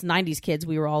know us 90s kids,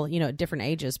 we were all, at different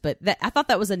ages, but I thought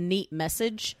that was a neat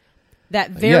message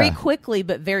that very quickly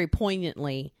but very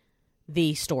poignantly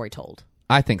the story told.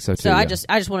 I think so too. So I just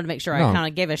wanted to make sure I kind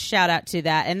of gave a shout out to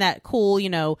that and that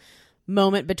cool,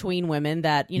 moment between women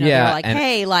that, they're like,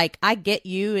 hey, like I get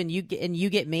you and you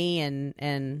get me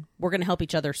and we're going to help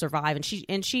each other survive.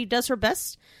 And she does her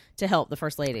best to help the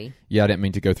First Lady. Yeah, I didn't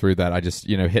mean to go through that. I just,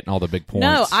 hitting all the big points.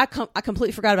 No, I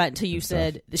completely forgot about it until you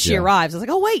said she arrives. I was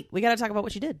like, oh, wait, we got to talk about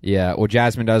what she did. Yeah, well,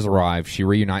 Jasmine does arrive. She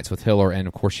reunites with Hiller, and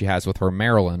of course she has with her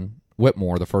Marilyn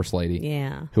Whitmore, the First Lady.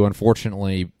 Yeah. Who,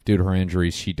 unfortunately, due to her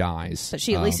injuries, she dies. But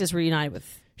she at least is reunited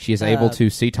with... She is able to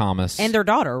see Thomas. And their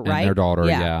daughter, right? And their daughter,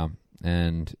 yeah.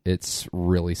 And it's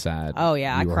really sad. Oh,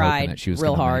 yeah, I cried that she was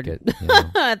real hard make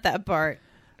it, at that part.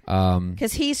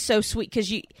 Because he's so sweet.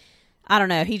 Because I don't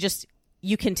know,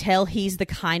 you can tell he's the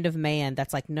kind of man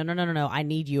that's like, no, I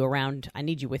need you around. I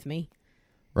need you with me.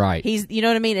 Right. He's, you know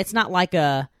what I mean? It's not like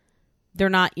they're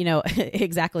not,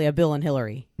 exactly a Bill and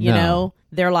Hillary. You know?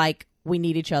 They're like, we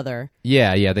need each other.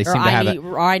 Yeah, they seem to have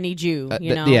or I need you,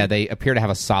 Yeah, they appear to have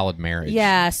a solid marriage.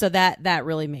 Yeah, so that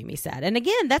really made me sad. And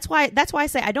again, that's why I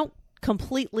say I don't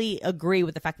completely agree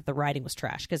with the fact that the writing was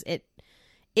trash, because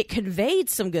it conveyed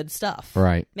some good stuff.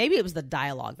 Right. Maybe it was the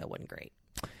dialogue that wasn't great.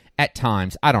 At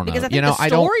times, I don't know. Because I think the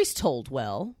story's told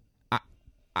well.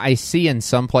 I see in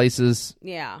some places.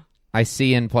 Yeah. I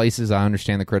see in places. I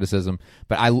understand the criticism,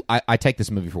 but I take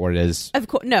this movie for what it is. Of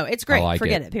course, no, it's great.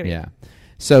 Forget it. Period. Yeah.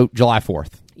 So July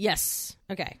 4th. Yes.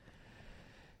 Okay.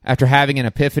 After having an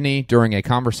epiphany during a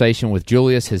conversation with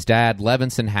Julius, his dad,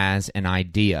 Levinson has an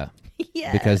idea.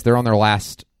 Yeah. Because they're on their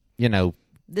last.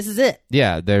 This is it.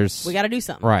 Yeah. We got to do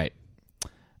something. Right.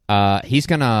 He's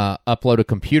going to upload a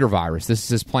computer virus. This is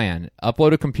his plan.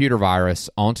 Upload a computer virus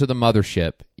onto the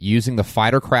mothership using the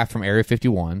fighter craft from Area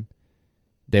 51.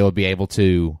 They would be able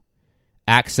to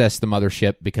access the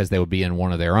mothership because they would be in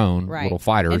one of their own little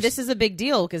fighters. And this is a big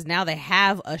deal because now they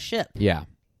have a ship. Yeah.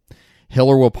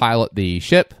 Hiller will pilot the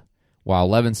ship while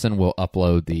Levinson will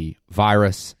upload the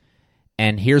virus.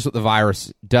 And here's what the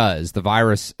virus does. The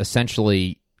virus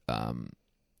essentially...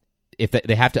 if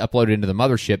they have to upload it into the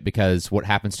mothership because what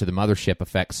happens to the mothership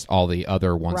affects all the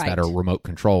other ones that are remote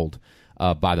controlled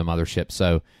by the mothership.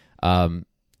 So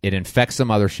it infects the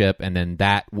mothership, and then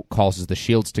that causes the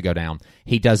shields to go down.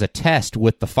 He does a test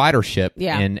with the fighter ship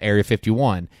in Area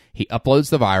 51. He uploads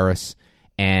the virus,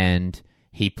 and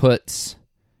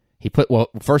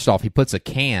first off, he puts a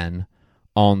can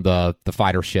on the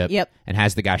fighter ship and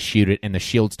has the guy shoot it, and the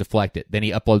shields deflect it. Then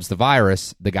he uploads the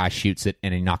virus, the guy shoots it,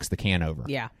 and he knocks the can over.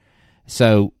 Yeah.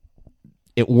 So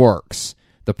it works.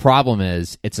 The problem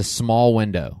is it's a small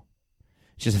window.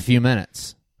 It's just a few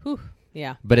minutes. Whew.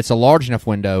 Yeah. But it's a large enough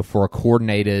window for a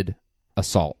coordinated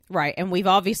assault. Right. And we've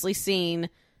obviously seen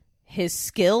his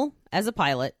skill as a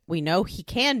pilot. We know he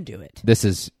can do it.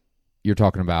 You're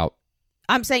talking about...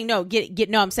 I'm saying no,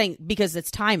 I'm saying because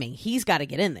it's timing. He's got to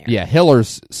get in there. Yeah,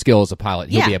 Hiller's skill as a pilot,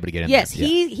 he'll be able to get in there. Yes,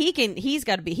 he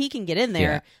can get in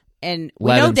there. Yeah. And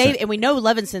we know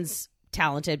Levinson's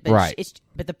talented, but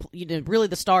really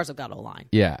the stars have got to align.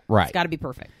 Yeah, right. It's got to be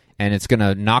perfect. And it's going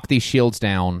to knock these shields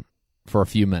down for a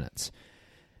few minutes.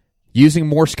 Using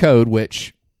Morse code,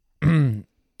 which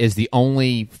is the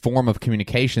only form of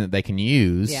communication that they can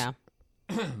use. Yeah.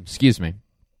 Excuse me.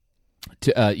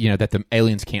 To that the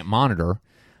aliens can't monitor.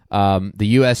 The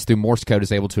U.S. through Morse code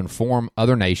is able to inform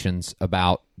other nations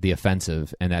about the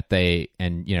offensive, and that they're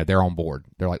on board.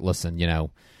 They're like, listen,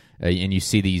 and you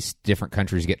see these different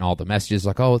countries getting all the messages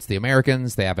like, oh, it's the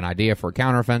Americans. They have an idea for a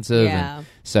counteroffensive. Yeah. And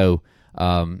so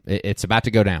it's about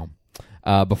to go down.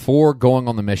 Before going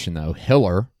on the mission, though,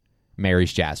 Hiller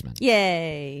marries Jasmine.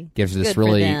 Yay! Gives her this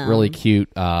really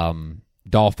cute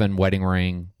dolphin wedding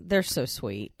ring. They're so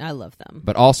sweet. I love them.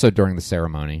 But also during the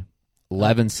ceremony,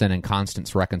 Levinson and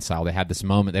Constance reconcile. They have this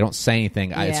moment. They don't say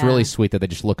anything. It's really sweet that they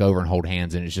just look over and hold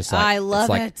hands, and it's just like I love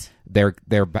it. They're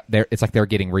it's like they're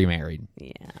getting remarried.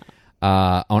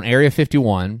 Yeah. On Area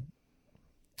 51,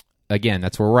 again,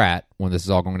 that's where we're at when this is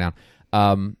all going down.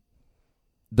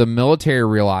 The military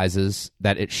realizes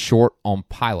that it's short on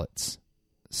pilots,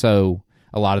 so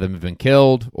a lot of them have been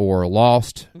killed or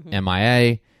lost,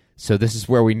 MIA. So this is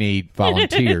where we need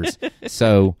volunteers.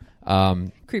 So.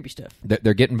 Creepy stuff.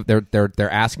 They're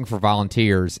asking for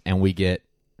volunteers, and we get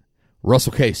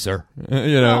Russell K, sir.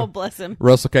 Oh, bless him.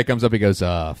 Russell K comes up. He goes,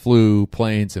 flew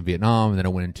planes in Vietnam, and then I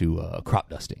went into crop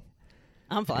dusting.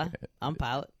 I'm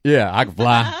pilot. Yeah, I can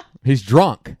fly. He's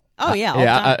drunk. Oh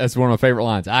yeah, that's one of my favorite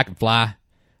lines. I can fly.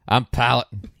 I'm pilot.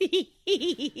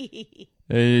 He's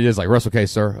just like, Russell K,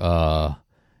 sir.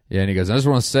 Yeah, and he goes, I just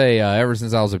want to say, ever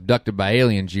since I was abducted by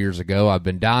aliens years ago, I've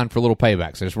been dying for a little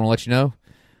payback. So I just want to let you know.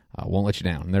 I won't let you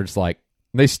down. And they're just like,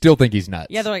 they still think he's nuts.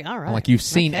 Yeah, they're like, all right. I'm like, you've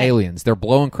seen aliens. They're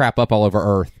blowing crap up all over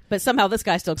Earth. But somehow this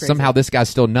guy's still crazy. Somehow this guy's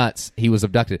still nuts. He was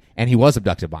abducted. And he was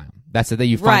abducted by him. That's the thing.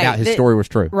 You find out his story was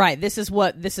true. Right. This is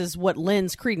what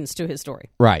lends credence to his story.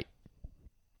 Right.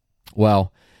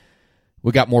 Well,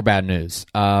 we got more bad news.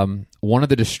 One of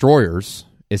the destroyers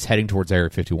is heading towards Area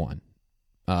 51.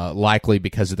 Likely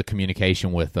because of the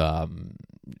communication with... the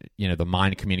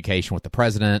mind communication with the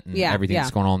president and everything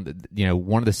that's going on.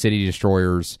 One of the city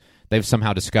destroyers, they've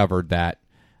somehow discovered that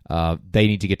they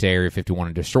need to get to Area 51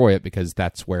 and destroy it because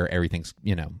that's where everything's,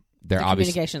 they're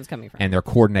obviously communication's coming from. And they're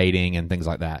coordinating and things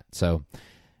like that. So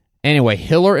anyway,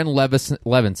 Hiller and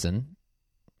Levinson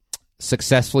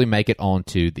successfully make it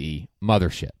onto the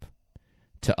mothership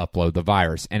to upload the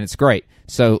virus. And it's great.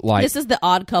 So this is the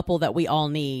odd couple that we all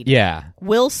need. Yeah.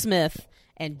 Will Smith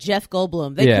and Jeff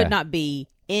Goldblum. They could not be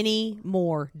any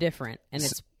more different, and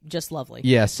it's just lovely.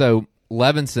 Yeah, so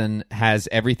Levinson has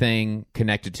everything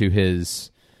connected to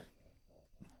his...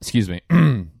 Excuse me.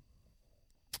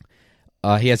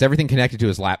 He has everything connected to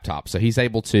his laptop, so he's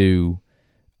able to,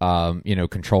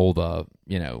 control the,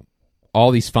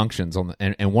 all these functions.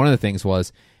 And one of the things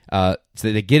was, so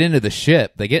they get into the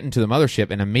ship, they get into the mothership,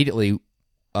 and immediately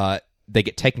they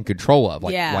get taken control of.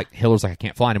 Like Hiller's like, I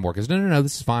can't fly anymore. Because no,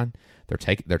 this is fine.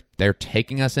 They're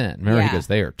taking us in. Remember, he goes,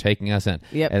 they are taking us in.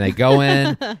 Yep. And they go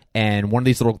in, and one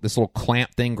of this little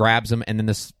clamp thing grabs them, and then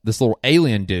this little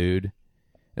alien dude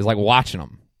is like watching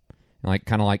them, and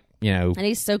kind of like And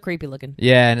he's so creepy looking.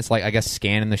 Yeah, and it's like I guess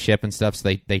scanning the ship and stuff.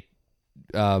 So they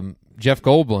Jeff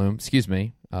Goldblum,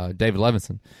 David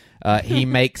Levinson, he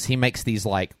makes these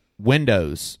like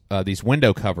windows, these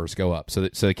window covers go up so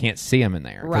they can't see him in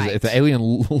there. Right. If the alien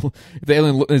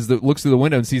looks through the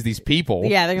window and sees these people,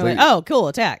 they're like, oh, cool,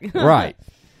 attack. Right.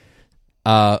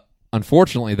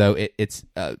 Unfortunately, though, it's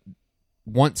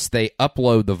once they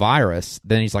upload the virus,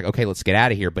 then he's like, okay, let's get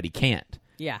out of here, but he can't.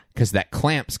 Yeah. Because that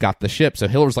clamp's got the ship, so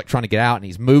Hiller's like trying to get out, and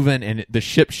he's moving, and the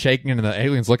ship's shaking, and the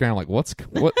alien's looking around like, what?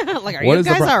 Like, are you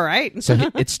guys all right? So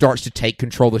it starts to take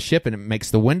control of the ship, and it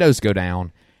makes the windows go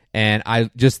down. And I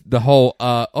just, the whole,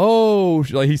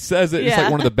 like he says it, it's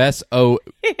like one of the best, we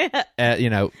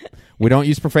don't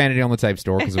use profanity on the tape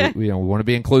store because we want to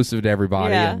be inclusive to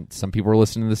everybody. Yeah. And some people are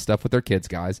listening to this stuff with their kids,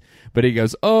 guys. But he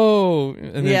goes,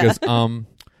 and then he goes,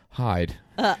 hide.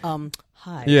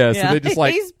 Hide. Yeah, so they just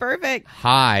like, he's perfect.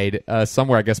 Hide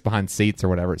somewhere, I guess, behind seats or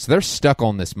whatever. So they're stuck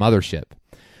on this mothership.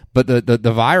 But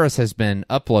the virus has been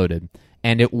uploaded,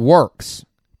 and it works.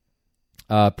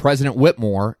 President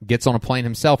Whitmore gets on a plane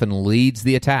himself and leads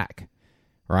the attack,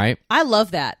 right? I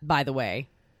love that, by the way.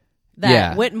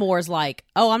 That Whitmore's like,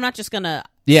 oh, I'm not just going to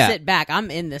sit back.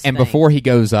 I'm in this And thing. before he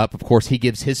goes up, of course, he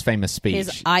gives his famous speech.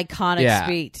 His iconic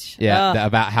speech. Yeah,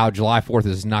 about how July 4th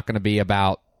is not going to be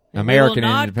about American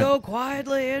independence. Will not go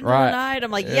quietly into the night.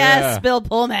 I'm like, yes, Bill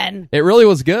Pullman. It really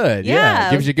was good. Yeah.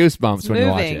 It gives you goosebumps when you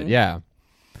watch it. Yeah.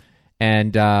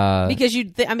 And because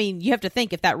you have to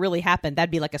think if that really happened, that'd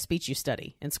be like a speech you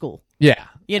study in school. Yeah,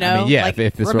 Like,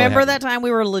 if this remember really that time we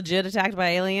were legit attacked by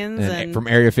aliens, and from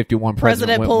Area 51,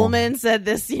 President Pullman said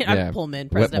this.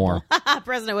 President Whitmore.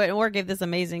 President Whitmore gave this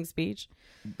amazing speech.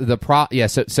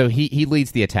 So he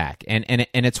leads the attack, and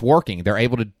it's working. They're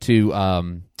able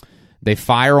to they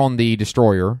fire on the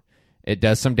destroyer. It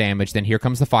does some damage. Then here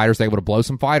comes the fighters. They're able to blow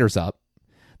some fighters up.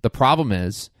 The problem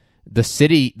is. The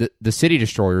city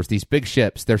destroyers, these big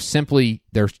ships, they're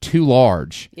too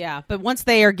large. Yeah, but once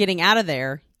they are getting out of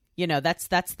there, that's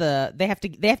they have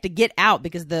to get out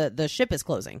because the ship is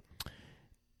closing.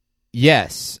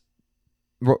 Yes,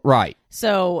 right.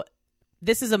 So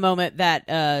this is a moment that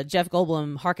Jeff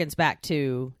Goldblum harkens back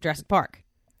to Jurassic Park.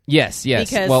 Yes.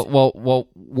 Because, well,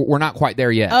 we're not quite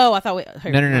there yet. Oh, I thought we...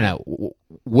 No.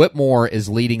 Whitmore is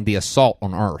leading the assault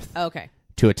on Earth. Okay.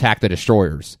 To attack the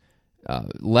destroyers.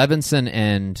 Levinson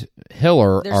and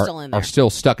Hiller are still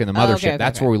stuck in the mothership. Okay,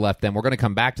 That's where we left them. We're going to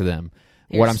come back to them.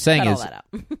 Here's, what I'm saying is,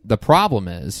 the problem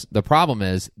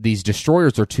is these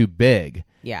destroyers are too big.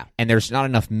 Yeah. And there's not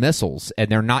enough missiles, and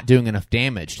they're not doing enough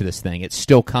damage to this thing. It's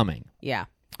still coming. Yeah.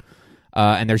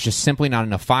 And there's just simply not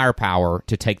enough firepower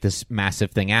to take this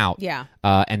massive thing out. Yeah.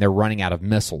 And they're running out of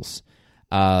missiles.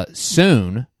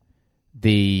 Soon,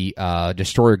 the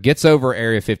destroyer gets over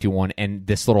Area 51, and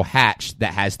this little hatch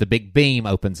that has the big beam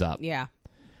opens up. Yeah.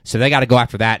 So they got to go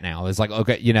after that now. It's like,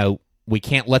 okay, we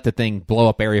can't let the thing blow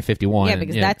up Area 51. Yeah,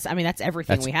 because that's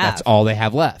everything we have. That's all they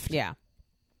have left. Yeah.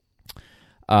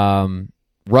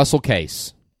 Russell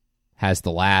Case has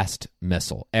the last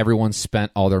missile. Everyone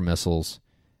spent all their missiles,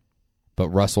 but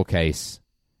Russell Case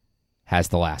has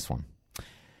the last one.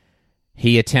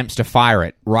 He attempts to fire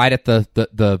it right at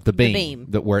the beam.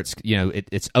 Where it's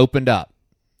it's opened up,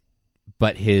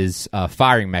 but his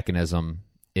firing mechanism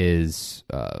is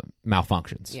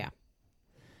malfunctions. Yeah.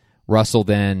 Russell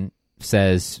then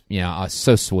says,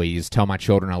 so sweet. He's tell my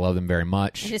children I love them very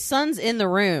much. His son's in the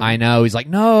room. I know. He's like,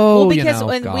 no. Well,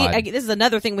 because this is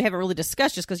another thing we haven't really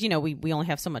discussed, just because we only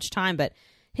have so much time. But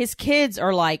his kids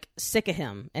are like sick of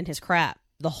him and his crap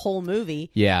the whole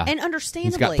movie. Yeah, and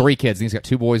understandably, he's got 3 kids. And he's got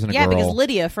 2 boys and a girl. Yeah, because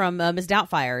Lydia from Miss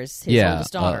Doubtfire is his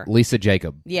oldest daughter. Lisa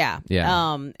Jacob. Yeah.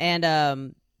 They're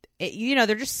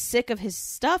just sick of his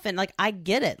stuff, and like I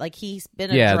get it. Like he's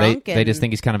been a drunk. They just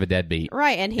think he's kind of a deadbeat,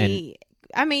 right? And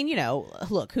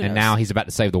look, who knows? And now he's about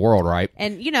to save the world, right?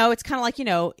 And it's kind of like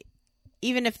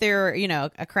even if they're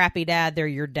a crappy dad, they're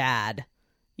your dad.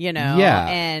 Yeah.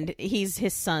 And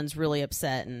his son's really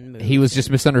upset and moved. He was just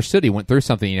misunderstood. He went through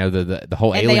something, the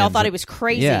whole aliens. And they all thought he was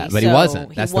crazy. Yeah, but he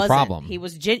wasn't. That's the problem. He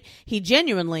was he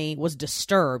genuinely was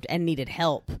disturbed and needed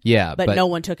help. Yeah, but no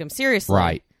one took him seriously.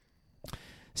 Right.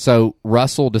 So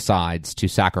Russell decides to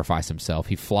sacrifice himself.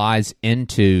 He flies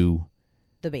into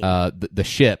the beam. The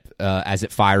ship as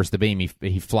it fires the beam.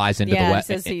 He flies into the wet.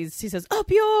 He says up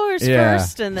yours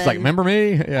first, and then it's like, remember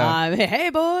me? Yeah. Hey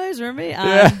boys, remember me?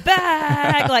 I'm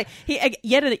back. Like he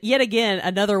yet again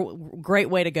another great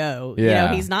way to go.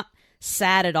 Yeah. He's not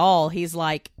sad at all. He's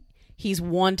like he's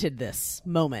wanted this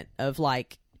moment of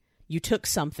like you took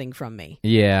something from me.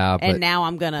 Yeah, and now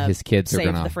I'm gonna his kids save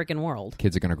are gonna the freaking world.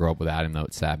 Kids are gonna grow up without him, though.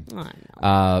 It's sad. I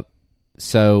know.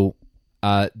 So.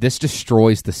 This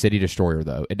destroys the city destroyer,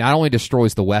 though. It not only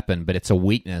destroys the weapon, but it's a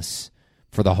weakness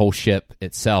for the whole ship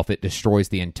itself. It destroys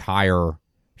the entire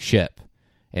ship.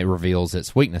 It reveals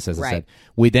its weakness, as I said.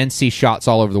 We then see shots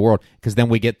all over the world, because then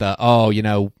we get now we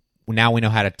know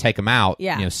how to take them out.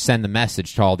 Yeah. Send the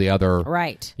message to all the other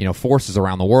right. Forces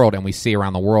around the world, and we see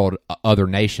around the world other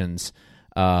nations.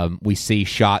 We see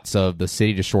shots of the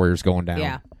city destroyers going down.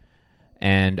 Yeah.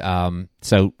 And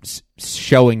so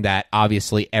showing that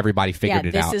obviously everybody figured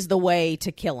it out. This is the way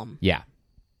to kill him. Yeah.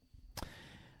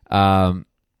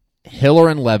 Hiller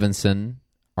and Levinson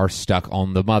are stuck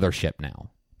on the mothership now.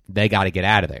 They got to get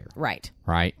out of there. Right.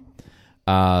 Right.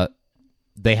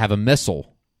 They have a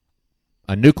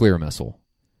nuclear missile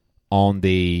on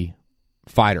the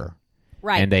fighter.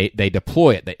 Right. And they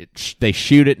deploy it. They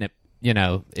shoot it, and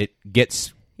it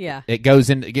gets... Yeah, it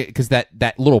goes in because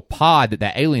that little pod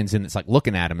that alien's in that's like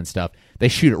looking at him and stuff. They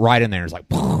shoot it right in there. It's like,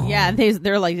 yeah, and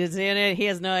they're like, he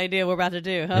has no idea what we're about to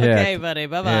do. Okay, buddy,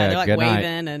 bye bye. They're like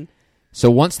waving and. So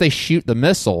once they shoot the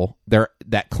missile,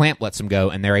 that clamp lets them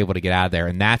go, and they're able to get out of there.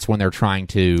 And that's when they're trying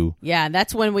to. Yeah, and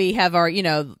that's when we have our,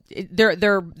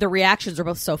 their reactions are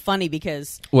both so funny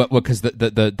because. Well, because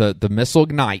the missile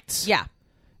ignites. Yeah.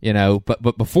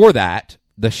 But before that,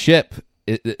 the ship.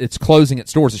 It's closing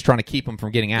its doors. It's trying to keep them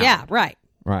from getting out. Yeah, right.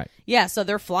 Right. Yeah, so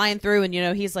they're flying through, and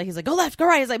he's like, go left, go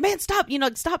right. He's like, man, stop,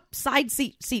 stop side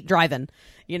seat driving,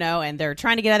 and they're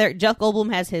trying to get out of there. Jeff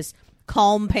Goldblum has his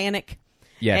calm panic.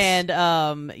 Yes.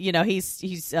 And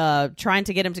he's trying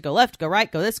to get him to go left, go right,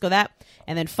 go this, go that,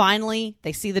 and then finally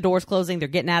they see the doors closing. They're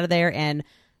getting out of there, and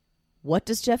what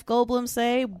does Jeff Goldblum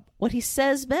say? What he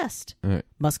says best. Right.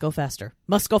 Must go faster.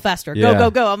 Must go faster. Yeah. Go,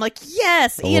 go, go. I'm like,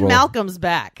 yes, Ian Malcolm's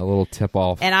back. A little tip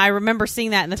off. And I remember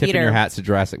seeing that in the theater. Tipping your hats to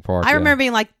Jurassic Park. I remember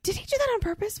being like, did he do that on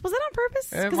purpose? Was that on purpose?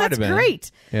 Because that's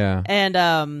great. Yeah.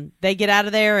 And they get out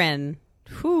of there and,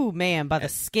 by the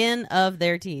skin of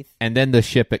their teeth. And then the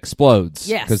ship explodes.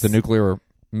 Yes. Because the nuclear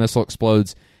missile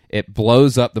explodes. It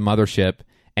blows up the mothership.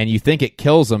 And you think it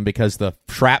kills them because the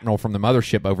shrapnel from the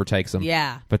mothership overtakes them.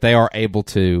 Yeah. But they are able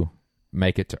to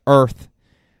make it to Earth.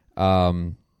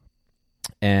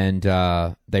 and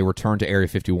they return to Area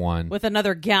 51 with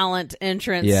another gallant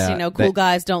entrance. Yeah, Cool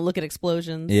guys don't look at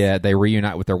explosions. Yeah, they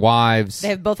reunite with their wives.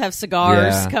 They both have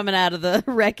cigars coming out of the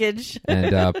wreckage.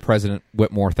 And President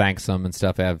Whitmore thanks them and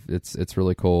stuff. It's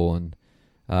really cool. And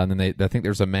then I think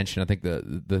there's a mention. I think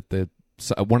the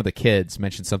one of the kids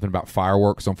mentioned something about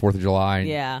fireworks on 4th of July.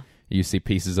 And you see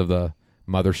pieces of the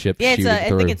mothership. Yeah, shooting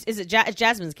through. I think it's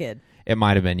Jasmine's kid. It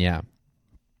might have been, yeah.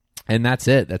 And that's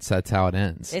it. That's how it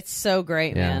ends. It's so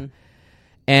great, man.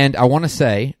 And I want to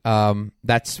say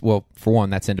for one,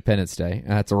 that's Independence Day.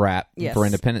 That's a wrap for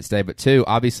Independence Day. But two,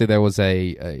 obviously there was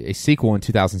a sequel in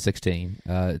 2016.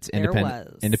 It's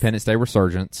Independence Day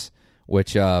Resurgence,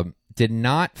 which did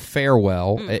not fare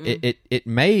well. It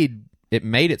made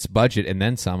its budget and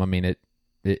then some. I mean,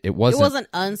 it wasn't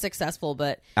unsuccessful,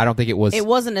 but I don't think it was. It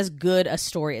wasn't as good a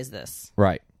story as this,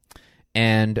 right?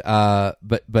 And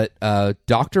but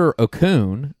Dr.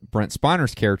 Okun, Brent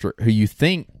Spiner's character, who you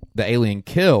think the alien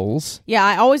kills. Yeah,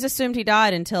 I always assumed he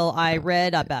died until I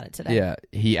read about it today. Yeah,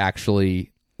 he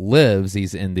actually lives.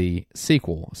 He's in the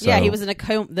sequel. So. Yeah, he was in a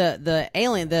coma. The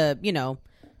alien, the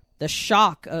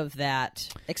shock of that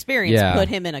experience put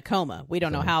him in a coma. We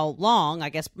don't know how long. I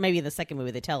guess maybe in the second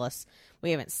movie they tell us.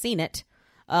 We haven't seen it.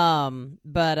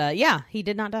 But he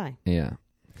did not die. Yeah.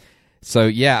 So,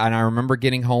 and I remember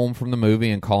getting home from the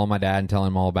movie and calling my dad and telling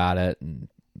him all about it and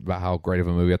about how great of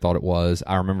a movie I thought it was.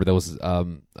 I remember there was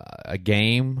a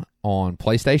game on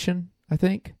PlayStation, I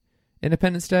think,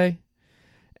 Independence Day.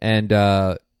 And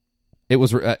it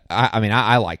was,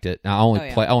 I liked it. I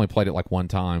only played it like one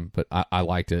time, but I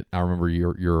liked it. I remember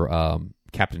your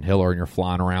Captain Hiller and you're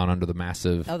flying around under the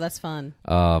massive... Oh, that's fun.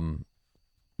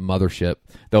 Mothership.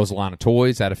 There was a line of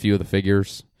toys. I had a few of the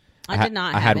figures. I did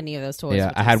not have any of those toys.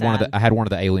 Yeah, I had one of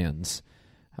the aliens,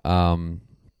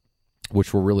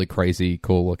 which were really crazy,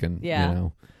 cool looking. Yeah.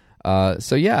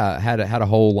 Had a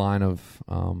whole line of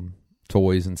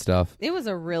toys and stuff. It was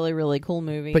a really, really cool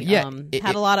movie. But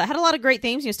had a lot of great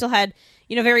themes. You still had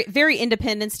very, very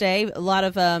Independence Day, a lot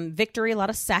of victory, a lot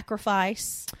of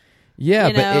sacrifice.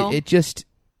 Yeah, but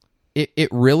it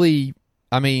really.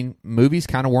 I mean, movies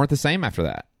kind of weren't the same after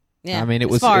that. Yeah, I mean, it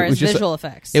was just visual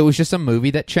effects. It was just a movie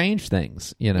that changed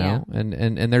things,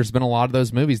 and there's been a lot of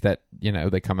those movies that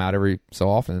they come out every so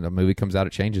often. A movie comes out, it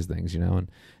changes things,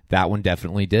 and that one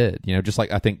definitely did. Just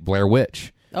like I think Blair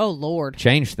Witch. Oh Lord,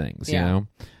 changed things.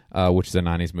 Which is a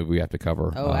 '90s movie we have to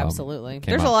cover. Oh, absolutely.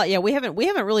 There's a lot. Yeah, we haven't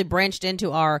really branched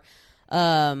into our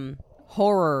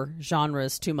horror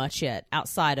genres too much yet,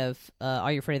 outside of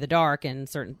Are You Afraid of the Dark and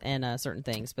certain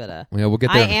things. But we'll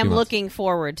get there. I am looking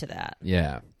forward to that.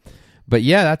 Yeah. But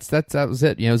that was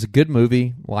it. It was a good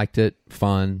movie. Liked it.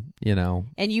 Fun.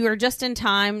 And you were just in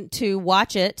time to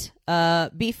watch it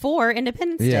before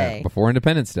Independence Day. Yeah, before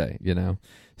Independence Day.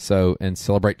 So and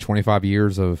celebrate 25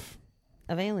 years of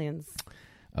aliens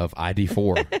of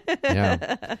ID4.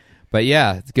 Yeah. But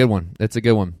it's a good one. It's a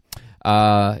good one.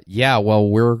 Well,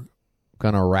 we're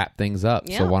gonna wrap things up.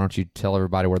 So why don't you tell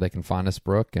everybody where they can find us,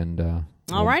 Brooke? And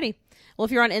alrighty. Well,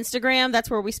 if you're on Instagram,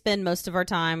 that's where we spend most of our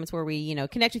time. It's where we,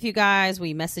 connect with you guys.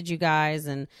 We message you guys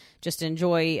and just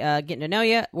enjoy getting to know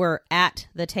you. We're at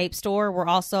The Tape Store. We're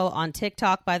also on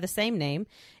TikTok by the same name.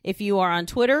 If you are on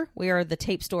Twitter, we are The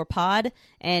Tape Store Pod.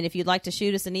 And if you'd like to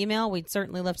shoot us an email, we'd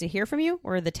certainly love to hear from you.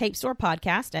 We're The Tape Store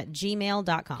Podcast at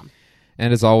gmail.com.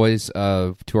 And as always,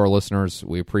 to our listeners,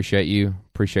 we appreciate you,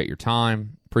 appreciate your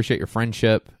time, appreciate your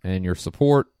friendship and your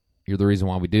support. You're the reason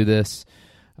why we do this.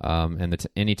 And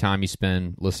any time you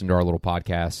spend listening to our little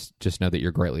podcast, just know that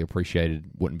you're greatly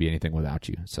appreciated. Wouldn't be anything without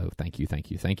you. So thank you,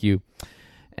 thank you, thank you.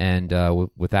 And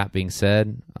with that being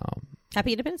said...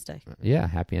 Happy Independence Day. Yeah,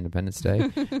 happy Independence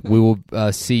Day. We will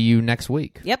see you next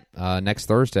week. Yep. Next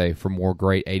Thursday for more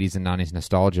great 80s and 90s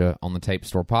nostalgia on the Tape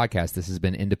Store Podcast. This has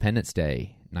been Independence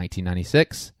Day,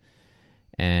 1996.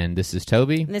 And this is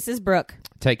Toby. And this is Brooke.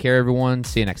 Take care, everyone.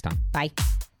 See you next time. Bye.